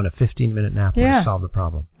non-productive when a 15-minute nap would have solved the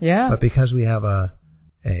problem. Yeah. But because we have a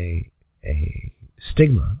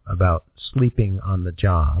stigma about sleeping on the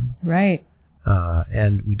job, right,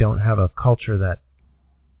 and we don't have a culture that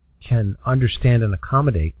can understand and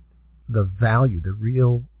accommodate the value, the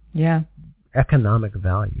real economic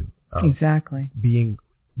value of being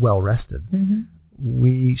well rested,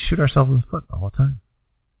 we shoot ourselves in the foot all the time.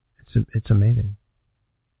 It's amazing.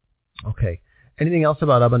 Okay. Anything else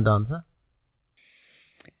about Abbondonza?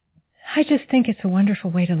 I just think it's a wonderful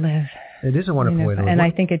way to live. It is a wonderful way to live. And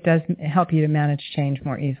I think it does help you to manage change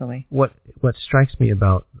more easily. What strikes me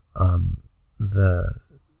about the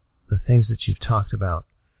things that you've talked about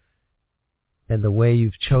and the way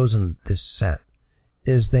you've chosen this set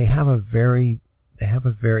is they have a very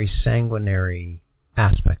sanguinary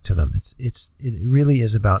aspect to them. It really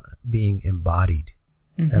is about being embodied,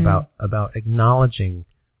 about acknowledging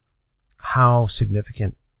how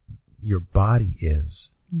significant your body is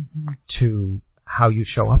to how you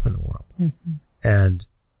show up in the world, and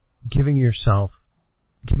giving your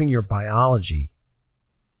biology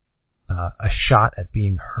a shot at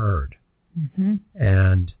being heard,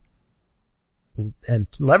 and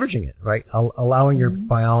leveraging it, right? Allowing your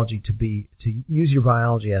biology to use your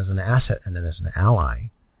biology as an asset and then as an ally,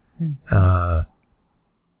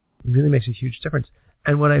 really makes a huge difference.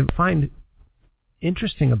 And what I find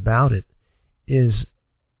interesting about it is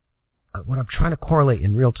what I'm trying to correlate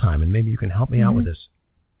in real time, and maybe you can help me out with this,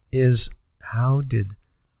 is how did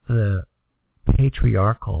the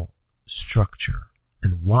patriarchal structure,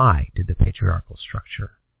 and why did the patriarchal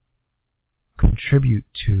structure contribute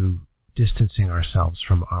to distancing ourselves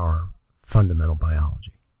from our fundamental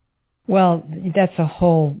biology? Well, that's a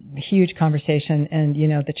whole huge conversation. And,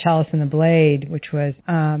 the Chalice and the Blade, which was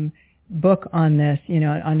book on this,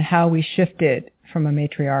 on how we shifted from a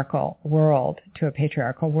matriarchal world to a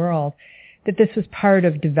patriarchal world, that this was part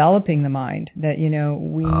of developing the mind, that,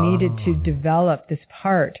 we needed to develop this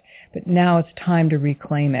part, but now it's time to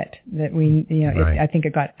reclaim it, that we, I think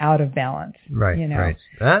it got out of balance. Right, right.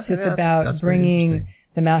 So it's about bringing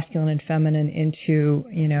the masculine and feminine into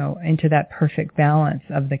that perfect balance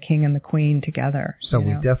of the king and the queen together. So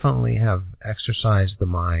we definitely have exercised the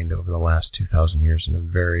mind over the last 2,000 years in a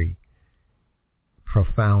very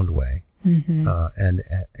profound way, and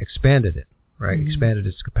expanded it, right? Expanded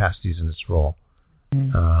its capacities and its role.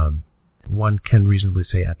 One can reasonably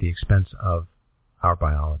say at the expense of our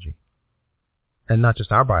biology. And not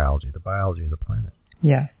just our biology, the biology of the planet.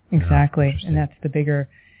 Yeah, exactly. And that's the bigger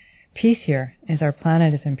piece here, is our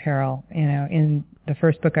planet is in peril. In the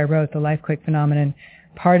first book I wrote, The Lifequake Phenomenon,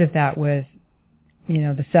 part of that was,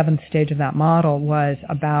 the seventh stage of that model was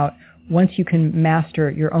about once you can master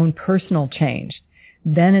your own personal change,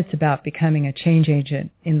 then it's about becoming a change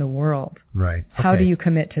agent in the world. Right. Okay. How do you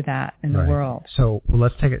commit to that in the world? So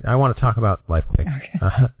let's take it. I want to talk about Lifequake. Okay.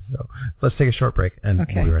 So let's take a short break, and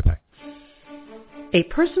we'll be right back. A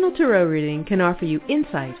personal tarot reading can offer you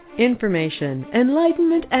insight, information,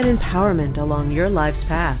 enlightenment, and empowerment along your life's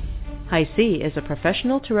path. High C is a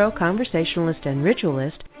professional tarot conversationalist and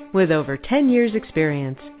ritualist with over 10 years'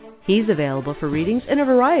 experience. He's available for readings in a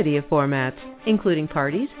variety of formats, including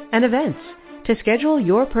parties and events. To schedule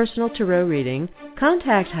your personal tarot reading,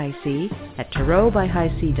 contact High C at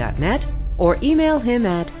tarotbyhighc.net or email him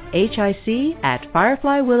at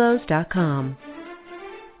hic@fireflywillows.com.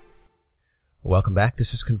 Welcome back.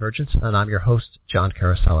 This is Convergence, and I'm your host, John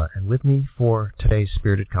Carosella. And with me for today's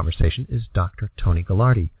spirited conversation is Dr. Toni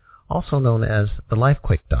Galardi, also known as the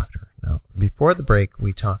Lifequake Doctor. Now, before the break,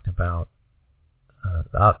 we talked about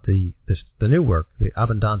the new work, the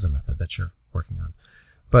Abbondonza method that you're working on.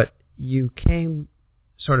 But you came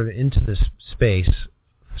sort of into this space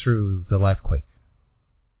through the Lifequake.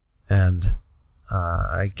 And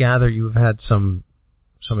I gather you've had some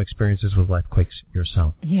experiences with Lifequakes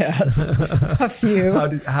yourself. Yes, a few.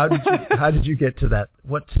 How did you get to that?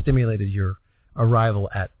 What stimulated your arrival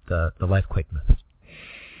at the Lifequake method?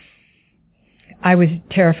 I was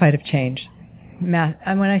terrified of change.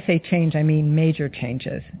 And when I say change, I mean major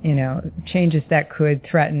changes, changes that could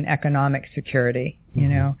threaten economic security,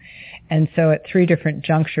 And so at 3 different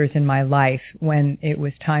junctures in my life, when it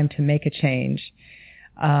was time to make a change,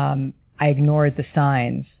 I ignored the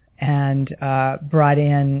signs and brought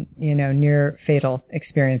in, near fatal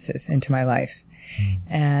experiences into my life.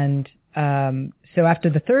 And so after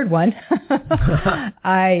the third one,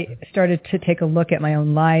 I started to take a look at my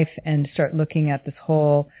own life and start looking at this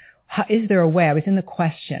whole is there a way? I was in the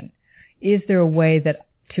question. Is there a way that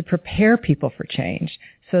to prepare people for change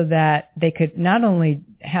so that they could not only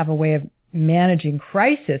have a way of managing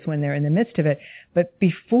crisis when they're in the midst of it, but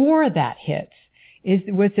before that hits,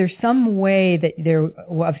 was there some way that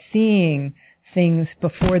of seeing things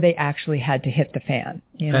before they actually had to hit the fan?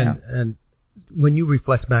 You know? And when you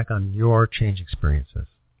reflect back on your change experiences,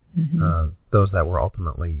 those that were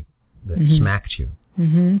ultimately that smacked you,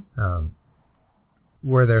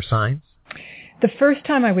 were there signs? The first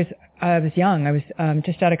time I was young. I was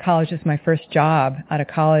just out of college. It was my first job out of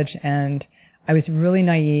college, and I was really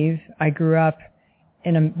naive. I grew up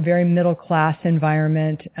in a very middle-class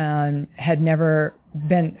environment and had never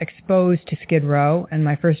been exposed to Skid Row, and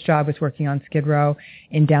my first job was working on Skid Row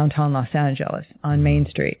in downtown Los Angeles on Main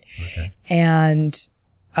Street. Okay. And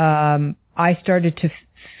I started to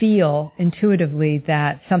feel intuitively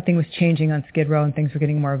that something was changing on Skid Row and things were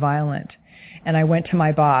getting more violent. And I went to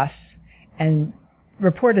my boss and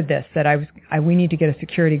reported this, that we need to get a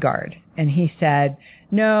security guard. And he said,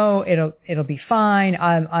 no, it'll be fine.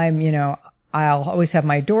 I'll always have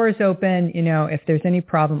my doors open. If there's any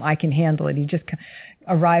problem, I can handle it. He just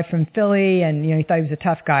arrived from Philly, and he thought he was a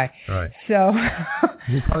tough guy. Right. So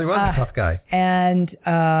he probably was a tough guy. And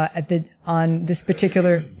on this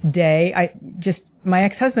particular day, my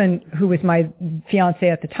ex-husband, who was my fiance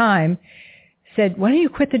at the time, said, "Why don't you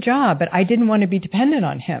quit the job?" But I didn't want to be dependent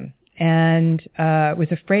on him, and was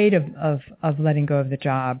afraid of letting go of the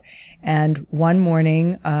job. And one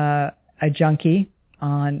morning, a junkie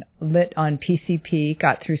lit on PCP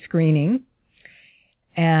got through screening,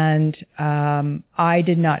 and I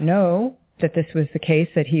did not know that this was the case,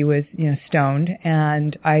 that he was stoned.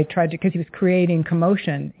 And I tried to, because he was creating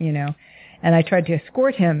commotion, and I tried to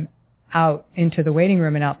escort him out into the waiting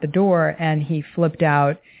room and out the door, and he flipped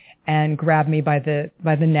out and grabbed me by the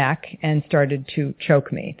neck and started to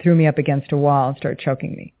choke me, threw me up against a wall and started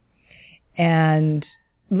choking me. And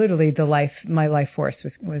literally my life force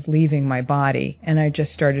was leaving my body, and I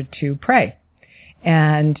just started to pray.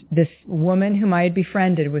 And this woman whom I had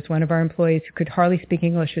befriended was one of our employees who could hardly speak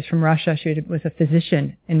English. She was from Russia. She was a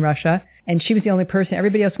physician in Russia, and she was the only person.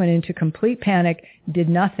 Everybody else went into complete panic, did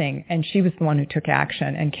nothing, and she was the one who took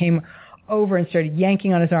action and came over and started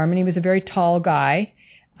yanking on his arm. And he was a very tall guy,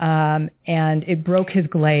 and it broke his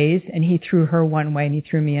glaze, and he threw her one way and he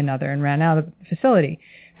threw me another and ran out of the facility.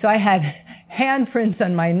 So I had handprints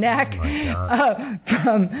on my neck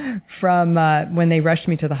from when they rushed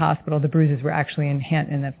me to the hospital. The bruises were actually in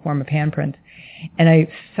the form of handprints, and I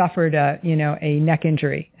suffered a neck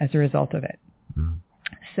injury as a result of it. Mm.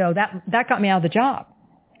 So that got me out of the job,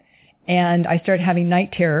 and I started having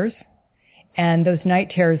night terrors, and those night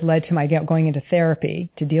terrors led to my going into therapy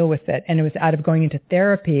to deal with it. And it was out of going into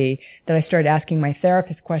therapy that I started asking my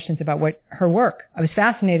therapist questions about her work. I was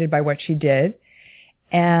fascinated by what she did,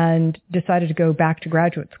 and decided to go back to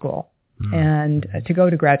graduate school and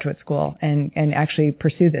actually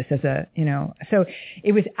pursue this as so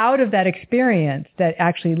it was out of that experience that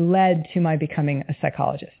actually led to my becoming a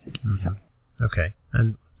psychologist. Mm-hmm. So. Okay.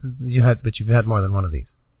 And you've had more than one of these?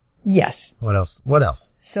 Yes. What else?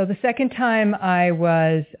 So the second time I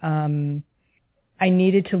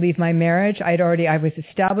needed to leave my marriage. I was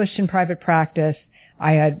established in private practice.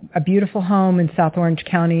 I had a beautiful home in South Orange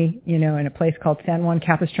County, in a place called San Juan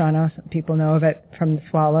Capistrano. Some people know of it from the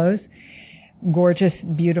Swallows. Gorgeous,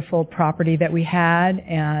 beautiful property that we had,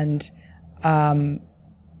 and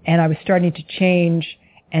I was starting to change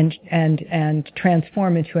and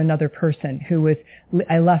transform into another person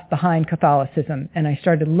I left behind Catholicism, and I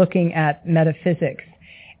started looking at metaphysics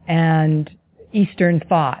and Eastern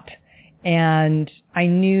thought. And I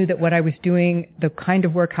knew that what I was doing, the kind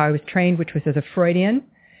of work how I was trained, which was as a Freudian,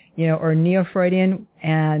 or Neo-Freudian,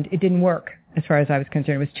 and it didn't work as far as I was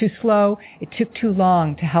concerned. It was too slow. It took too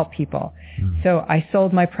long to help people. Mm. So I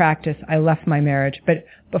sold my practice. I left my marriage. But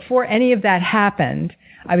before any of that happened,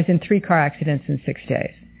 I was in 3 car accidents in 6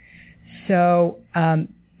 days. So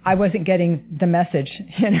I wasn't getting the message,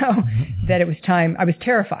 that it was time. I was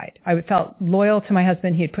terrified. I felt loyal to my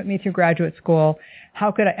husband. He had put me through graduate school. How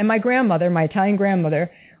could I? And my grandmother, my Italian grandmother,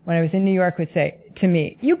 when I was in New York, would say to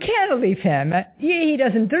me, "You can't leave him. He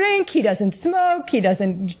doesn't drink. He doesn't smoke. He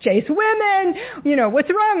doesn't chase women. What's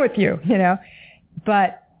wrong with you?"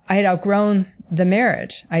 But I had outgrown the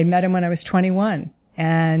marriage. I met him when I was 21,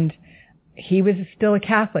 and he was still a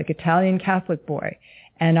Catholic, Italian Catholic boy,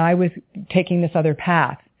 and I was taking this other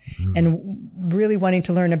path. Mm-hmm. And really wanting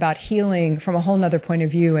to learn about healing from a whole other point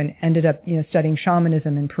of view, and ended up, studying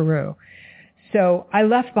shamanism in Peru. So I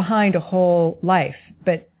left behind a whole life,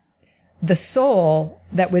 but the soul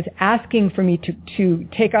that was asking for me to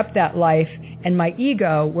take up that life and my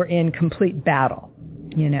ego were in complete battle,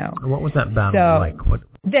 you know. What was that battle like? What?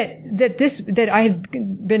 That I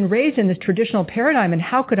had been raised in this traditional paradigm, and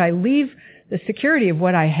how could I leave the security of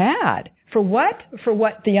what I had? For what? For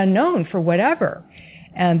what? The unknown, for whatever.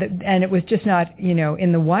 And it was just not, you know,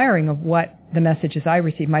 in the wiring of what the messages I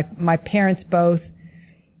received. My parents both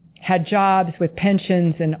had jobs with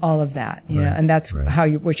pensions and all of that, you know, and that's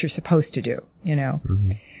what you're supposed to do, you know.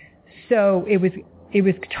 Mm-hmm. So it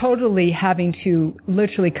was totally having to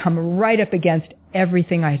literally come right up against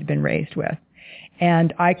everything I had been raised with.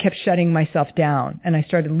 And I kept shutting myself down, and I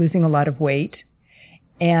started losing a lot of weight,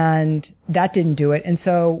 and that didn't do it. And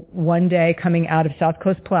so one day, coming out of South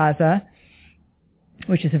Coast Plaza,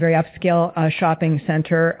 which is a very upscale shopping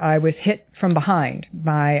center, I was hit from behind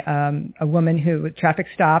by a woman who traffic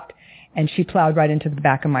stopped, and she plowed right into the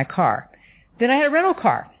back of my car. Then I had a rental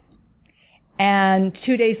car. And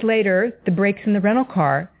 2 days later, the brakes in the rental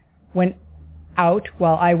car went out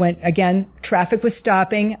while I went, again, traffic was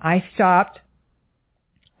stopping. I stopped,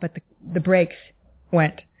 but the brakes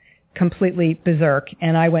went completely berserk,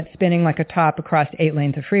 and I went spinning like a top across 8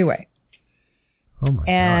 lanes of freeway. Oh, my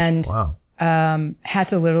gosh. Wow. Had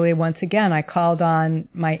to literally, once again, I called on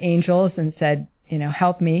my angels and said, you know,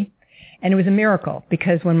 help me. And it was a miracle,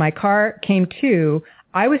 because when my car came to,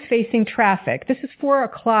 I was facing traffic. This is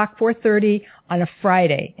 4:30 on a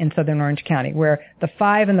Friday in Southern Orange County, where the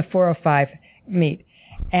 5 and the 405 meet.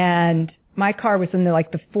 And my car was in the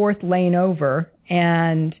 4th lane over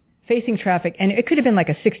and facing traffic. And it could have been like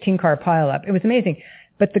a 16-car pileup. It was amazing.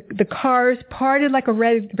 But the cars parted like a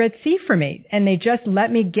Red Sea for me, and they just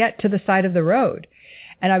let me get to the side of the road.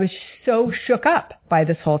 And I was so shook up by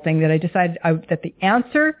this whole thing that I decided that the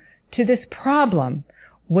answer to this problem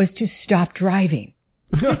was to stop driving.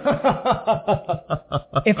 If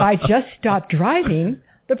I just stopped driving,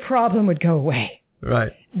 the problem would go away.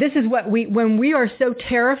 Right. This is what when we are so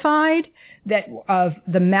terrified that of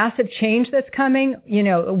the massive change that's coming, you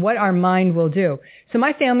know, what our mind will do. So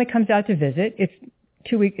my family comes out to visit. It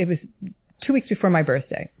was 2 weeks before my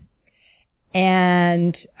birthday.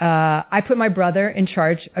 And I put my brother in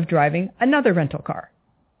charge of driving another rental car.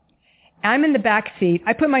 I'm in the back seat.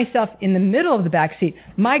 I put myself in the middle of the back seat.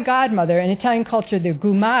 My godmother, in Italian culture, the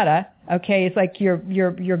gumara, okay, is like your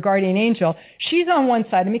guardian angel. She's on one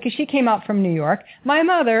side of me because she came out from New York. My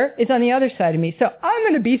mother is on the other side of me. So I'm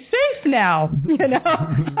going to be safe now, you know.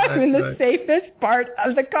 I'm in the safest part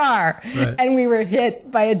of the car. Right. And we were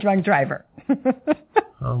hit by a drunk driver.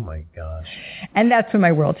 Oh, my gosh. And that's when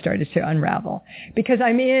my world started to unravel, because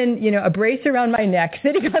I'm in, you know, a brace around my neck,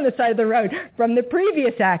 sitting on the side of the road from the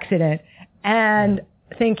previous accident and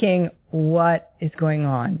thinking, what is going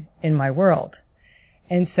on in my world?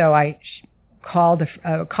 And so I called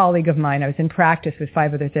a colleague of mine. I was in practice with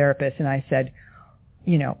 5 other therapists, and I said,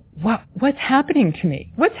 you know, what's happening to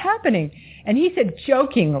me? What's happening? And he said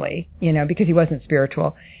jokingly, you know, because he wasn't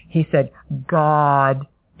spiritual, he said, God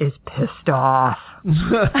is pissed off. And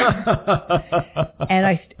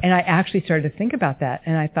I actually started to think about that,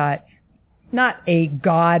 and I thought, not a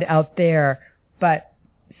God out there, but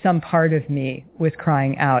some part of me was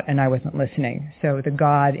crying out, and I wasn't listening. So the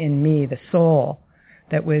God in me, the soul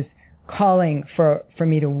that was calling for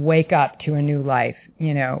me to wake up to a new life,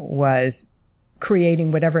 you know, was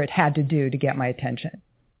creating whatever it had to do to get my attention.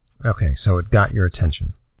 Okay, so it got your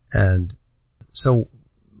attention. And so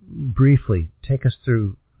briefly, take us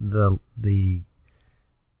through the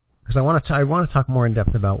because I want to talk more in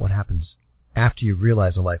depth about what happens after you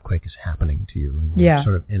realize a life quake is happening to you. And you're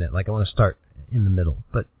sort of in it. Like, I want to start in the middle,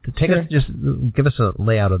 but to take us, just give us a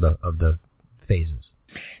layout of the phases.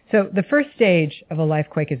 So the first stage of a life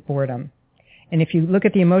quake is boredom. And if you look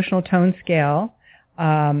at the emotional tone scale,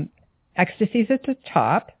 ecstasy is at the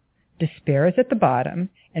top, despair is at the bottom,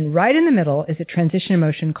 and right in the middle is a transition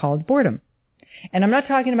emotion called boredom. And I'm not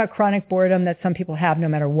talking about chronic boredom that some people have no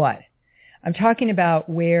matter what. I'm talking about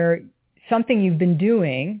where something you've been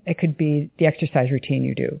doing, it could be the exercise routine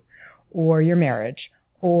you do, or your marriage,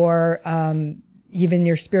 or even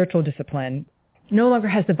your spiritual discipline, no longer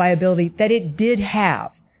has the viability that it did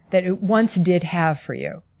have, that it once did have for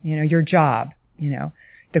you, you know, your job, you know,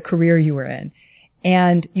 the career you were in.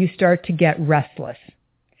 And you start to get restless.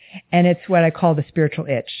 And it's what I call the spiritual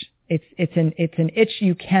itch. It's an itch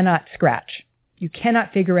you cannot scratch. You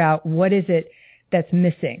cannot figure out what is it that's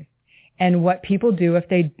missing. And what people do if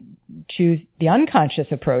they choose the unconscious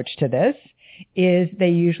approach to this is they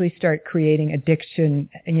usually start creating addiction,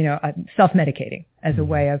 you know, self-medicating as a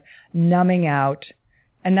way of numbing out.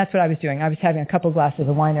 And that's what I was doing. I was having a couple glasses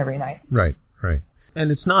of wine every night. Right, right.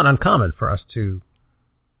 And it's not uncommon for us to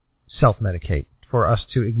self-medicate, for us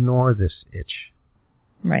to ignore this itch.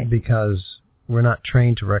 Right. Because we're not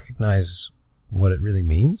trained to recognize what it really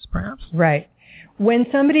means, perhaps? Right. When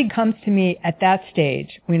somebody comes to me at that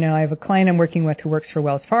stage, I have a client I'm working with who works for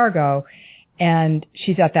Wells Fargo, and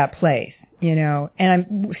she's at that place, and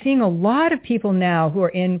I'm seeing a lot of people now who are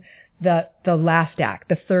in the last act,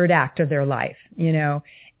 the third act of their life,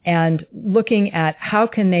 and looking at how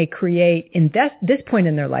can they create in this point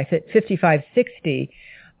in their life at 55, 60,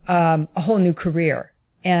 a whole new career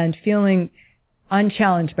and feeling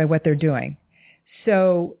unchallenged by what they're doing.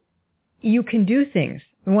 So you can do things.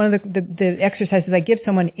 And one of the exercises I give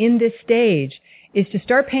someone in this stage is to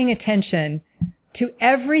start paying attention to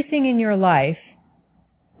everything in your life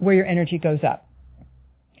where your energy goes up.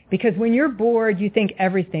 Because when you're bored, you think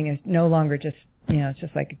everything is no longer just, it's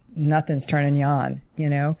just like nothing's turning you on,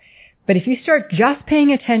 But if you start just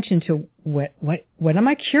paying attention to what am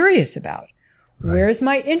I curious about? Right. Where's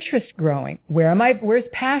my interest growing? Where's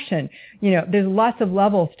passion? There's lots of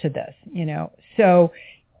levels to this, So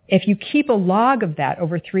if you keep a log of that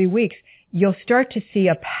over 3 weeks, you'll start to see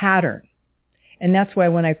a pattern. And that's why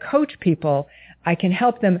when I coach people, I can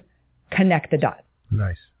help them connect the dots.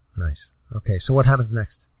 Nice. Okay, so what happens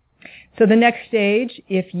next? So the next stage,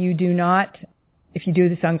 if you do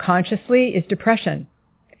this unconsciously, is depression.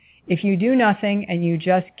 If you do nothing and you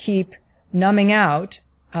just keep numbing out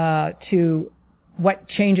to what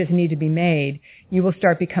changes need to be made, you will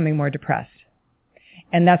start becoming more depressed.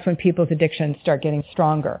 And that's when people's addictions start getting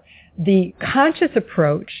stronger. The conscious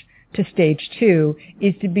approach to stage 2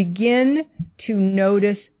 is to begin to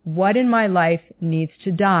notice what in my life needs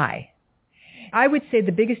to die. I would say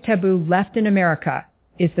the biggest taboo left in America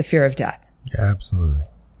is the fear of death. Yeah, absolutely.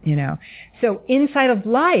 So inside of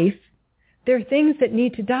life, there are things that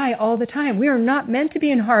need to die all the time. We are not meant to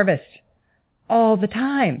be in harvest all the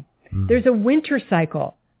time. There's a winter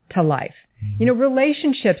cycle to life.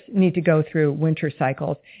 Relationships need to go through winter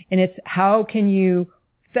cycles, and it's how can you,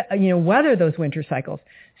 weather those winter cycles.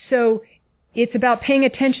 So it's about paying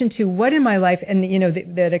attention to what in my life, and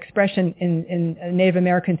that expression in Native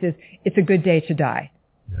Americans is, it's a good day to die.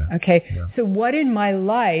 Yeah. Okay. Yeah. So what in my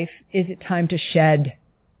life is it time to shed?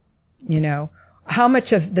 How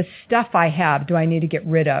much of the stuff I have do I need to get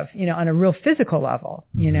rid of, on a real physical level,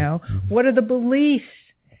 What are the beliefs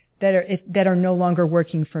that are no longer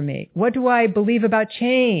working for me? What do I believe about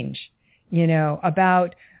change?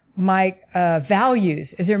 About my values.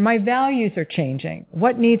 My values are changing.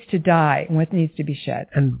 What needs to die and what needs to be shed?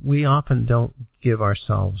 And we often don't give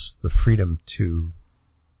ourselves the freedom to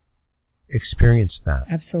experience that.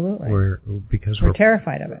 Absolutely. Because we're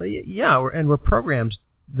terrified of it. Yeah, we're programmed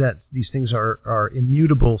that these things are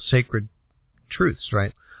immutable, sacred truths,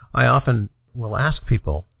 right? I often will ask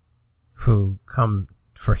people who come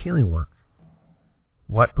for healing work,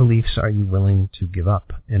 what beliefs are you willing to give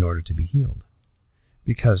up in order to be healed?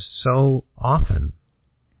 Because so often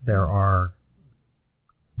there are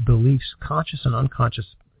beliefs, conscious and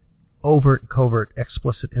unconscious, overt, covert,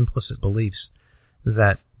 explicit, implicit beliefs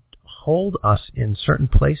that hold us in certain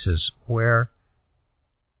places where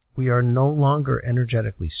we are no longer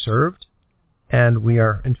energetically served, and we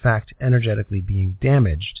are, in fact, energetically being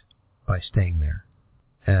damaged by staying there.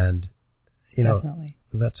 And, Definitely.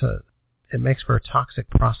 It makes for a toxic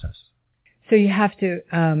process. So you have to,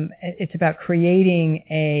 it's about creating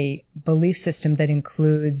a belief system that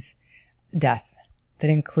includes death, that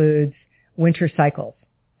includes winter cycles,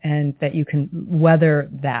 and that you can weather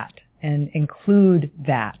that and include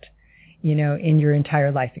that, in your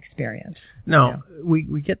entire life experience. Now,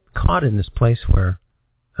 we get caught in this place where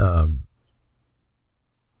the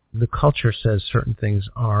culture says certain things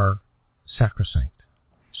are sacrosanct.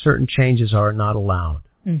 Certain changes are not allowed.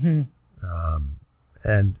 Mm-hmm.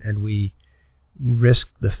 And we risk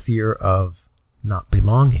the fear of not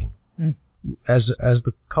belonging. Mm. As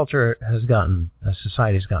the culture has gotten, as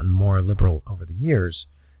society has gotten more liberal over the years,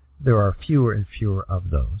 there are fewer and fewer of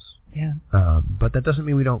those. Yeah. But that doesn't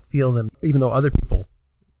mean we don't feel them, even though other people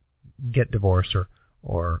get divorced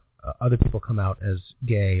or other people come out as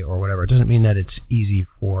gay or whatever. It doesn't mean that it's easy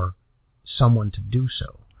for someone to do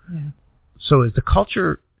so. Yeah. So is the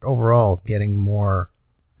culture overall getting more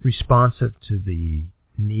responsive to the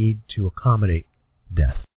need to accommodate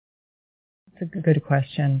death? It's a good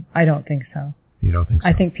question. I don't think so. You don't think so?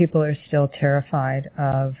 I think people are still terrified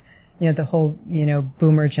of, the whole,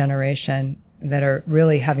 boomer generation that are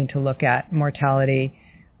really having to look at mortality,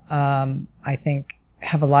 I think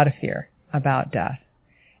have a lot of fear about death.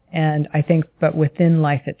 And I think, but within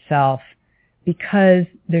life itself, because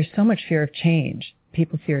there's so much fear of change,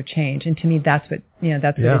 people fear change. And to me, that's what,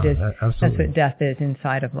 that's what it is. Absolutely. That's what death is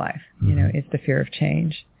inside of life, is the fear of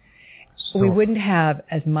change. we wouldn't have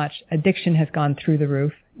as much. Addiction has gone through the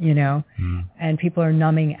roof, and people are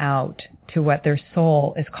numbing out to what their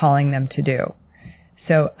soul is calling them to do.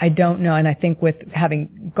 So I don't know, and I think with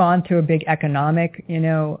having gone through a big economic,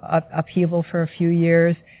 upheaval for a few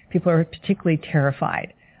years, people are particularly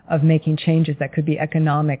terrified of making changes that could be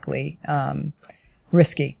economically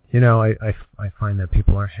risky. I find that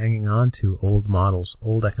people are hanging on to old models,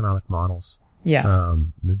 old economic models. Yeah.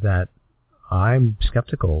 That I'm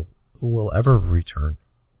skeptical will ever return.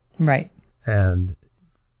 Right. And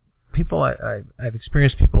people, I've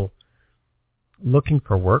experienced people looking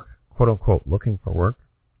for work, quote unquote, looking for work,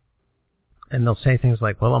 and they'll say things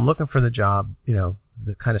like, well, I'm looking for the job, the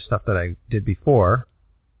kind of stuff that I did before,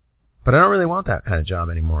 but I don't really want that kind of job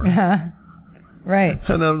anymore. Right.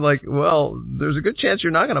 And I'm like, well, there's a good chance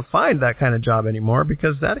you're not going to find that kind of job anymore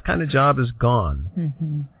because that kind of job is gone.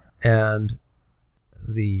 Mm-hmm. And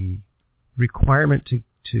the requirement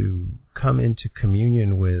to come into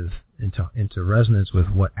communion with, into resonance with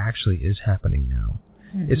what actually is happening now.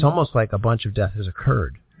 Mm-hmm. It's almost like a bunch of death has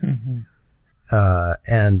occurred. Mm-hmm.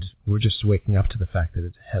 And we're just waking up to the fact that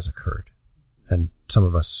it has occurred. And some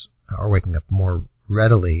of us are waking up more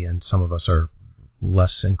readily, and some of us are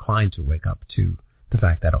less inclined to wake up to the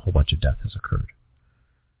fact that a whole bunch of death has occurred.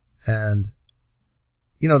 And,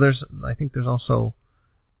 I think there's also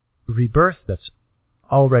rebirth that's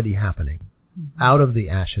already happening out of the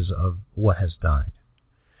ashes of what has died.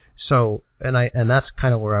 So, and that's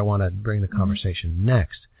kind of where I want to bring the conversation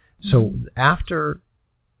next. So after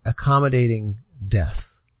accommodating death,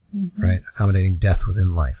 right? Accommodating death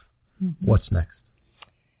within life, what's next?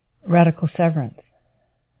 Radical severance.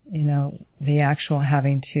 The actual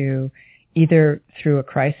having to, either through a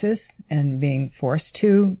crisis and being forced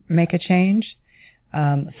to make a change.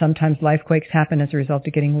 Sometimes life quakes happen as a result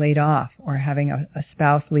of getting laid off, or having a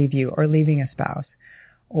spouse leave you, or leaving a spouse,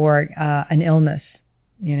 or an illness,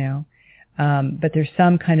 but there's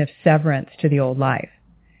some kind of severance to the old life.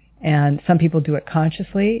 And some people do it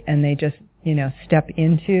consciously, and they just, step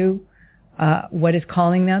into what is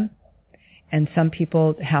calling them. And some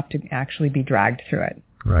people have to actually be dragged through it.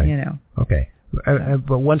 Right. Okay.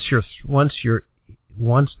 But once the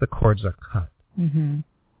cords are cut,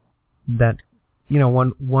 that,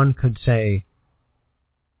 one could say,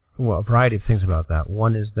 well, a variety of things about that.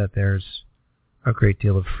 One is that there's a great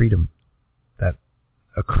deal of freedom that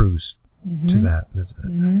accrues to that, that's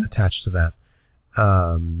attached to that.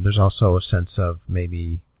 There's also a sense of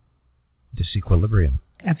maybe disequilibrium.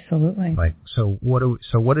 Absolutely. So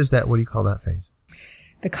what is that? What do you call that phase?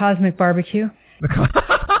 The cosmic barbecue.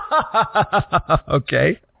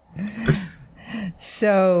 Okay.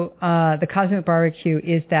 So the cosmic barbecue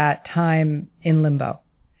is that time in limbo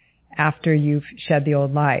after you've shed the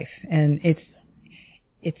old life, and it's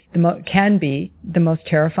can be the most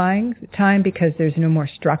terrifying time because there's no more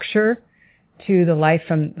structure to the life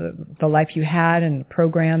from the life you had and the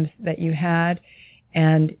programs that you had,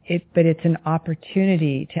 but it's an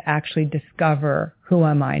opportunity to actually discover, who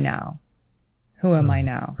am I now? Who am I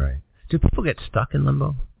now? Right. Do people get stuck in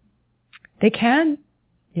limbo? They can.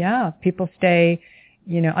 Yeah. People stay,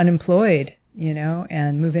 unemployed,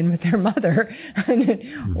 and move in with their mother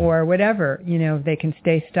or whatever. They can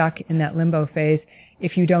stay stuck in that limbo phase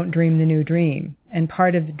if you don't dream the new dream. And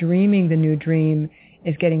part of dreaming the new dream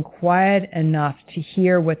is getting quiet enough to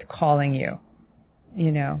hear what's calling you,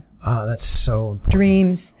 Oh, that's so important.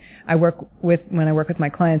 Dreams. When I work with my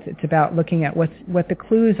clients, it's about looking at what the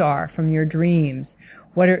clues are from your dreams.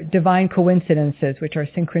 What are divine coincidences, which are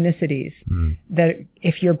synchronicities, that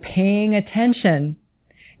if you're paying attention,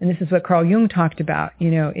 and this is what Carl Jung talked about,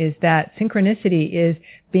 is that synchronicity is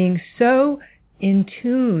being so in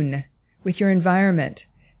tune with your environment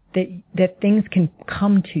that things can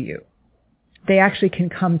come to you. They actually can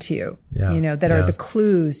come to you, are the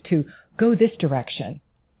clues to go this direction,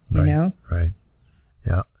 Right.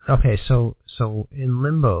 Yeah. Okay. So in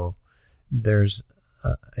limbo, there's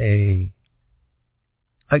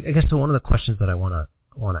I guess one of the questions that I want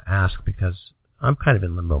to ask, because I'm kind of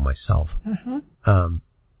in limbo myself,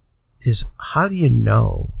 is how do you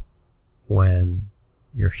know when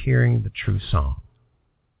you're hearing the true song?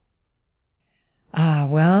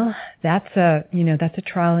 Well, that's a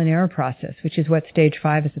trial and error process, which is what stage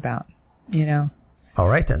 5 is about, All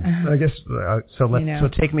right then. I guess so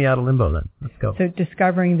take me out of limbo then. Let's go. So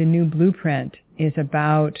discovering the new blueprint is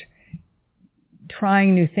about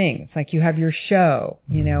trying new things. Like you have your show,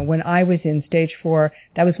 when I was in stage 4,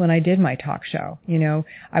 that was when I did my talk show.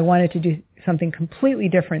 I wanted to do something completely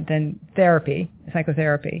different than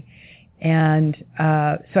psychotherapy. And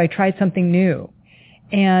so I tried something new.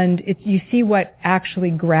 And you see what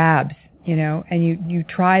actually grabs and you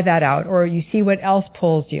try that out, or you see what else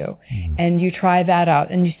pulls you, and you try that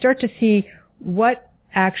out, and you start to see what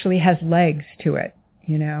actually has legs to it,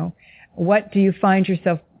 What do you find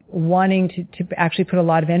yourself wanting to actually put a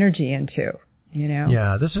lot of energy into,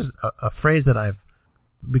 Yeah, this is a phrase that I've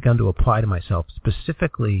begun to apply to myself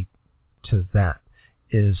specifically to that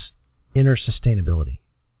is inner sustainability.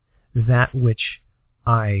 That which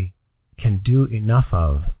I can do enough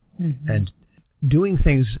of and doing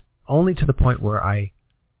things only to the point where I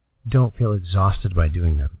don't feel exhausted by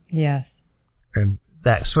doing them. Yes. And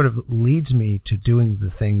that sort of leads me to doing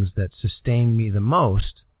the things that sustain me the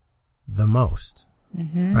most.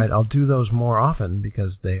 Right? I'll do those more often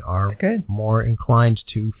because they are more inclined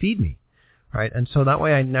to feed me. Right? And so that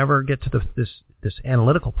way I never get to this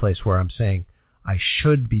analytical place where I'm saying I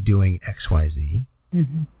should be doing X, Y, Z.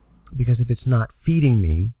 Because if it's not feeding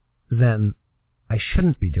me, then I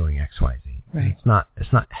shouldn't be doing X, Y, Z. Right.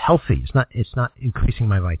 It's not healthy. It's not increasing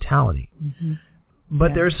my vitality.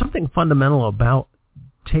 But there's something fundamental about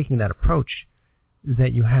taking that approach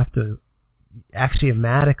that you have to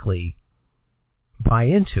axiomatically buy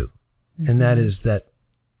into, and that is that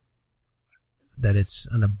it's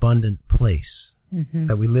an abundant place,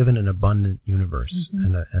 that we live in an abundant universe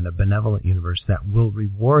and a benevolent universe that will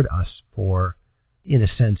reward us for, in a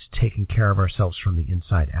sense, taking care of ourselves from the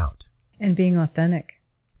inside out. And being authentic.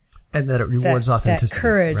 And that it rewards authenticity. That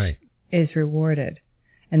courage is rewarded.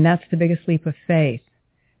 And that's the biggest leap of faith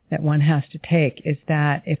that one has to take, is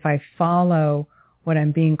that if I follow what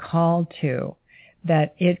I'm being called to,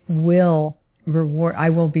 that it will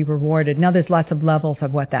I will be rewarded. Now, there's lots of levels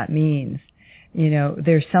of what that means.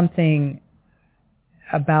 There's something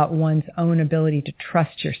about one's own ability to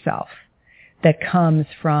trust yourself that comes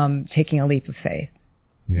from taking a leap of faith,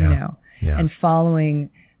 and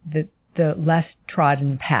following the less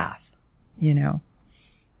trodden path,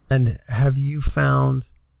 And have you found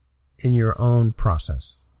in your own process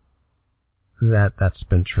that that's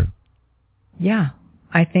been true? Yeah.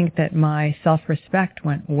 I think that my self-respect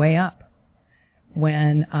went way up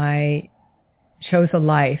when I chose a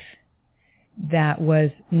life that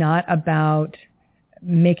was not about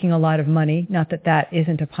making a lot of money, not that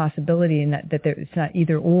isn't a possibility and that it's not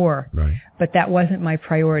either or, but that wasn't my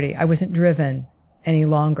priority. I wasn't driven any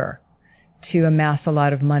longer to amass a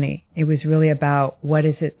lot of money. It was really about what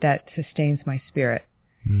is it that sustains my spirit.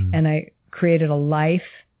 And I created a life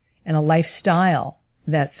and a lifestyle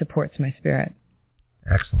that supports my spirit.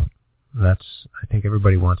 Excellent. I think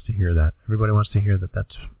everybody wants to hear that. Everybody wants to hear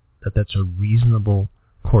that's a reasonable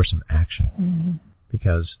course of action,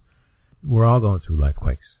 because we're all going through life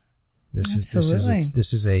quakes. Absolutely.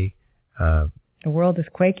 The world is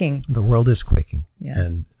quaking. The world is quaking. Yes.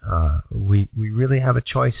 And we really have a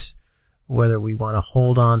choice whether we want to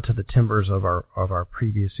hold on to the timbers of our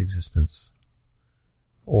previous existence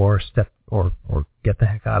or get the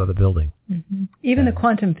heck out of the building. Even the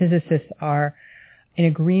quantum physicists are in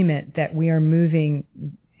agreement that we are moving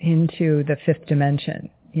into the fifth dimension.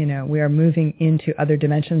 We are moving into other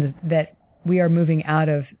dimensions, that we are moving out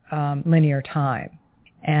of linear time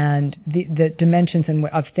and the dimensions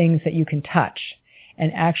of things that you can touch.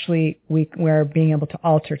 And actually, we're being able to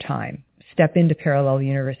alter time, step into parallel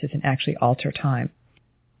universes and actually alter time.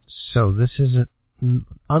 So this is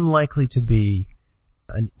unlikely to be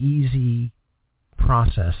an easy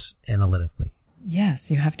process analytically. Yes,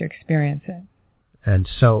 you have to experience it. And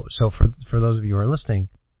so for those of you who are listening,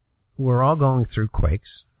 we're all going through quakes,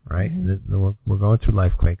 right? We're going through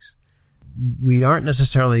life quakes. We aren't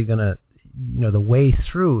necessarily going to, the way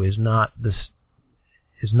through is not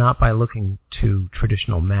by looking to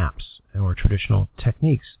traditional maps or traditional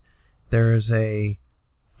techniques. There is a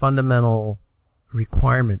fundamental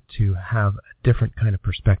requirement to have a different kind of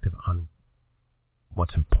perspective on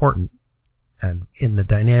what's important and in the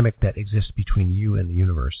dynamic that exists between you and the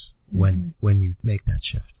universe when you make that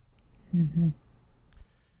shift.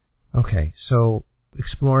 Okay, so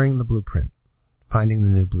exploring the blueprint, finding the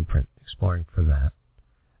new blueprint, exploring for that.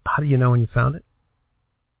 How do you know when you found it?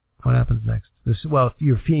 What happens next?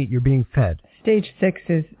 You're being fed. Stage 6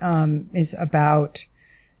 is about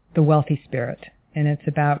the wealthy spirit, and it's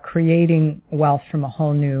about creating wealth from a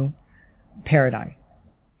whole new paradigm.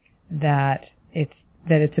 That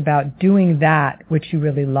it's about doing that which you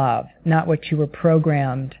really love, not what you were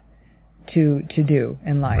programmed to do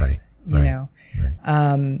in life. Right.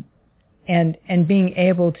 And being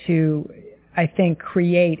able to, I think,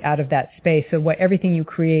 create out of that space. So everything you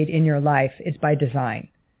create in your life is by design,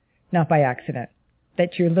 not by accident.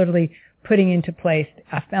 That you're literally putting into place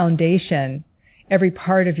a foundation. Every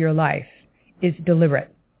part of your life is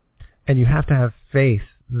deliberate. And you have to have faith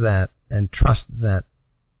and trust that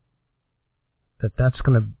that's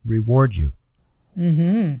going to reward you.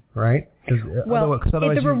 Mm-hmm. Right? Well,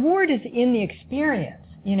 the reward is in the experience.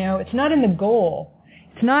 It's not in the goal.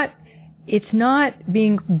 It's not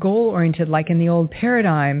being goal-oriented like in the old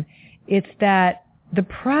paradigm. It's that the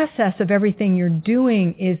process of everything you're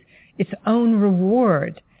doing is its own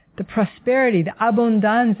reward. The prosperity, the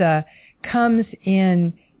Abbondonza, comes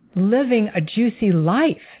in living a juicy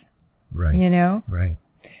life. Right. Right.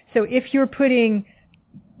 So if you're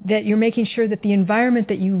you're making sure that the environment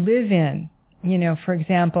that you live in, for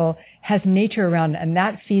example, has nature around it, and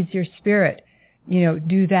that feeds your spirit,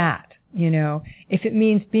 do that. If it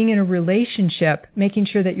means being in a relationship, making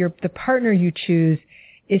sure that the partner you choose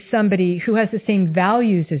is somebody who has the same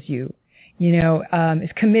values as you, is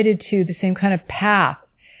committed to the same kind of path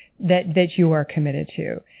that you are committed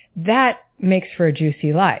to. That makes for a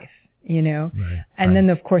juicy life, Right, and then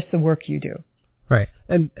of course the work you do. Right.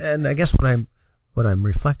 And I guess what I'm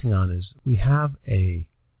reflecting on is we have a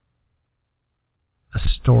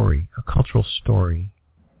story, a cultural story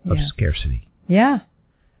of scarcity. Yeah.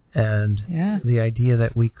 And the idea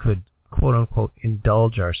that we could, quote unquote,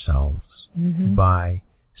 indulge ourselves by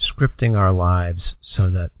scripting our lives so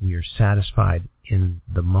that we are satisfied in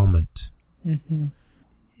the moment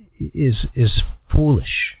is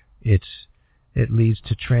foolish. It leads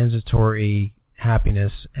to transitory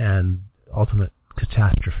happiness and ultimate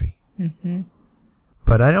catastrophe.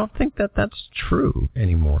 But I don't think that that's true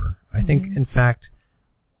anymore. I think, in fact,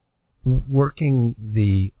 working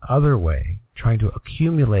the other way, trying to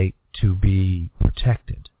accumulate to be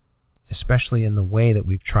protected, especially in the way that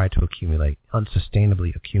we've tried to accumulate,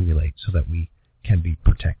 unsustainably accumulate so that we can be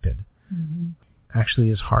protected, actually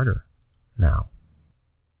is harder now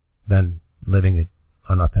than living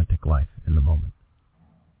an authentic life in the moment.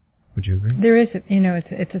 Would you agree? There is,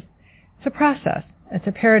 it's a process. It's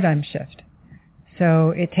a paradigm shift.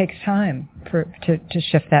 So it takes time to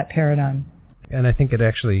shift that paradigm. And I think it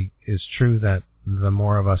actually is true that the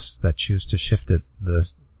more of us that choose to shift it, the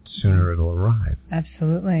sooner it'll arrive.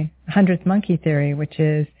 Absolutely. 100th monkey theory, which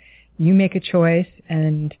is you make a choice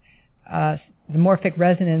and the morphic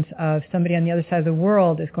resonance of somebody on the other side of the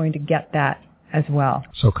world is going to get that as well.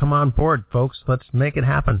 So come on board, folks. Let's make it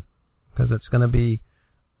happen, because it's going to be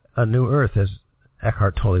a new earth, as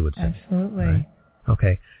Eckhart Tolle would say. Absolutely. Right?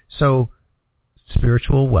 Okay. So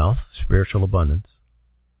spiritual wealth, spiritual abundance,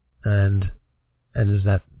 and is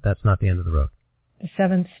that's not the end of the road. The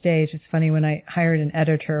seventh stage, it's funny, when I hired an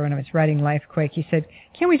editor when I was writing Life Quake, he said,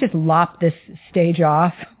 can't we just lop this stage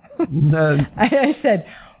off? No. I said,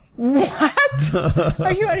 what?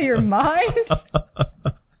 Are you out of your mind?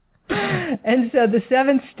 And so the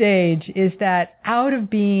seventh stage is that out of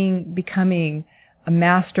becoming a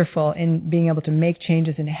masterful in being able to make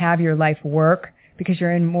changes and have your life work because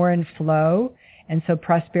you're more in flow, and so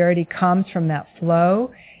prosperity comes from that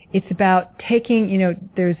flow. It's about taking,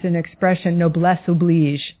 there's an expression, noblesse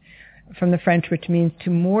oblige, from the French, which means to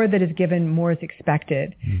more that is given, more is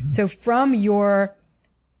expected. So from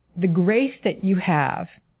the grace that you have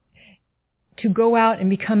to go out and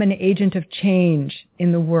become an agent of change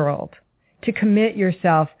in the world, to commit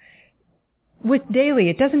yourself with daily.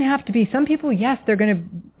 It doesn't have to be, some people, yes, they're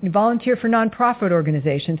going to volunteer for nonprofit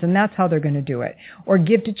organizations and that's how they're going to do it, or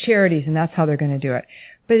give to charities and that's how they're going to do it.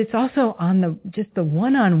 But it's also on just the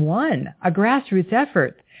one-on-one, a grassroots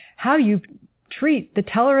effort, how you treat the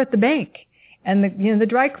teller at the bank and the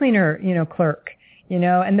dry cleaner, clerk,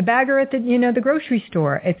 and the bagger at the grocery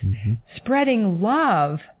store. It's spreading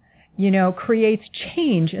love, creates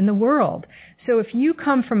change in the world. So if you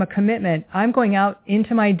come from a commitment, I'm going out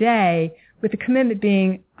into my day with the commitment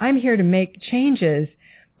being, I'm here to make changes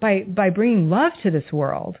by bringing love to this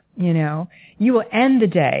world, you will end the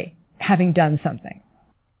day having done something.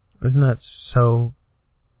 Isn't that so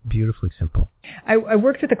beautifully simple? I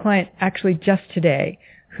worked with a client actually just today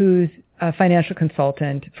who's a financial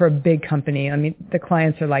consultant for a big company. I mean, the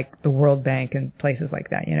clients are like the World Bank and places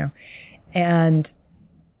like that, And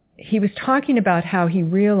he was talking about how he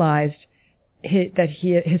realized his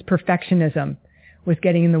perfectionism was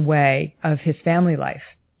getting in the way of his family life.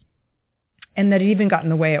 And that it even got in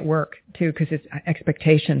the way at work, too, because his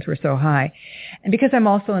expectations were so high. And because I'm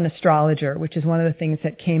also an astrologer, which is one of the things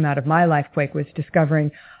that came out of my life quake, was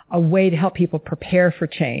discovering a way to help people prepare for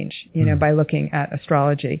change, by looking at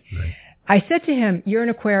astrology. Right. I said to him, you're an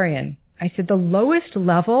Aquarian. I said, the lowest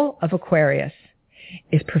level of Aquarius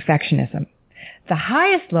is perfectionism. The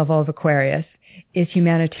highest level of Aquarius is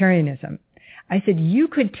humanitarianism. I said, you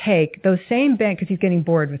could take those same because he's getting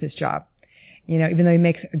bored with his job. Even though he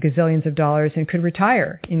makes gazillions of dollars and could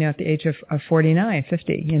retire, at the age of 49,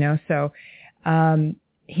 50, So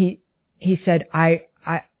he said, I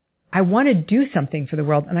I want to do something for the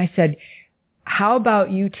world. And I said, how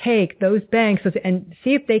about you take those banks and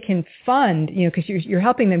see if they can fund, because you're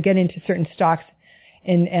helping them get into certain stocks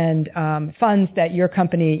and funds that your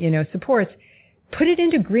company, supports. Put it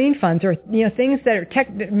into green funds or, things that are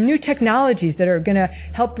new technologies that are going to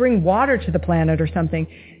help bring water to the planet or something.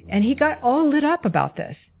 And he got all lit up about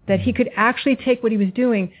this, that he could actually take what he was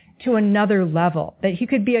doing to another level, that he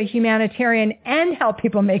could be a humanitarian and help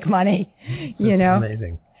people make money, That's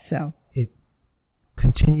amazing. So it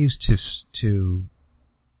continues to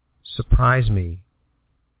surprise me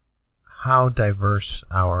how diverse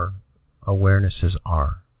our awarenesses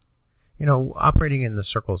are. Operating in the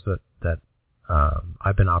circles that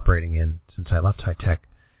I've been operating in since I left high tech,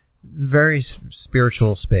 very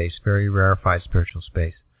spiritual space, very rarefied spiritual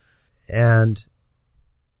space. And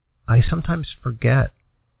I sometimes forget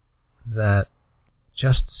that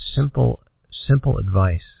just simple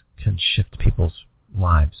advice can shift people's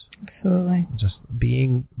lives. Absolutely. Just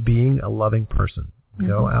being a loving person. Mm-hmm.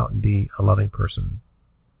 Go out and be a loving person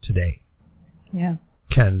today. Yeah.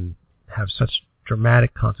 Can have such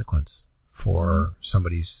dramatic consequence for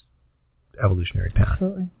somebody's evolutionary path.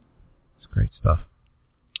 Absolutely. It's great stuff.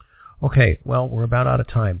 Okay, well, we're about out of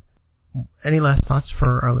time. Any last thoughts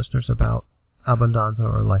for our listeners about Abbondonza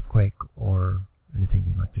or Lifequake or anything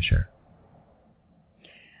you'd like to share?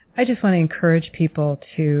 I just want to encourage people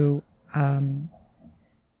to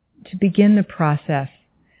begin the process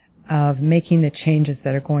of making the changes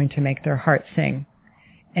that are going to make their heart sing.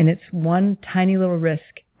 And it's one tiny little risk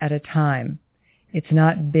at a time. It's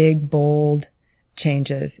not big, bold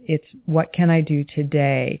changes. It's what can I do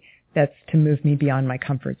today that's to move me beyond my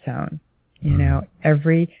comfort zone.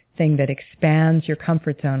 Everything that expands your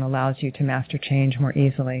comfort zone allows you to master change more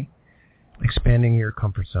easily. Expanding your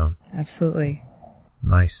comfort zone. Absolutely.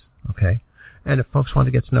 Nice. Okay. And if folks want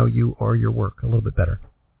to get to know you or your work a little bit better?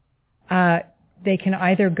 They can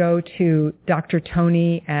either go to Dr.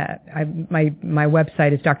 Toni, my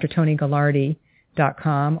website is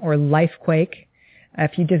drtonigalardi.com, or Lifequake.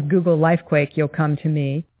 If you just Google Lifequake, you'll come to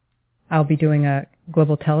me. I'll be doing a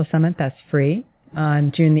global telesummit that's free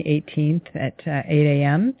on June the 18th at 8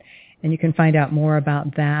 a.m. And you can find out more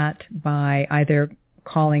about that by either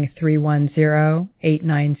calling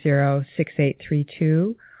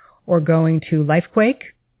 310-890-6832 or going to Lifequake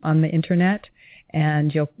on the internet,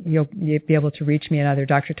 and you'll be able to reach me at either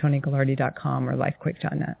drtonigalardi.com or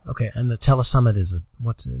lifequake.net. Okay, and the telesummit is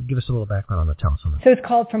give us a little background on the telesummit. So it's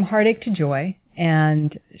called From Heartache to Joy,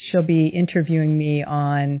 and she'll be interviewing me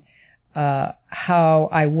on how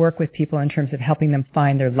I work with people in terms of helping them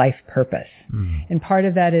find their life purpose. Mm. And part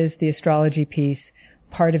of that is the astrology piece.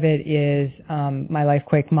 Part of it is my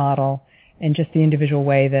Lifequake model and just the individual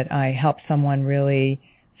way that I help someone really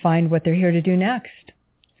find what they're here to do next.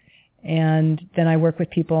 And then I work with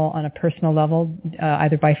people on a personal level,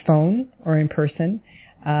 either by phone or in person,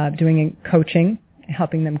 doing coaching,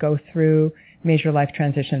 helping them go through major life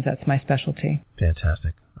transitions. That's my specialty.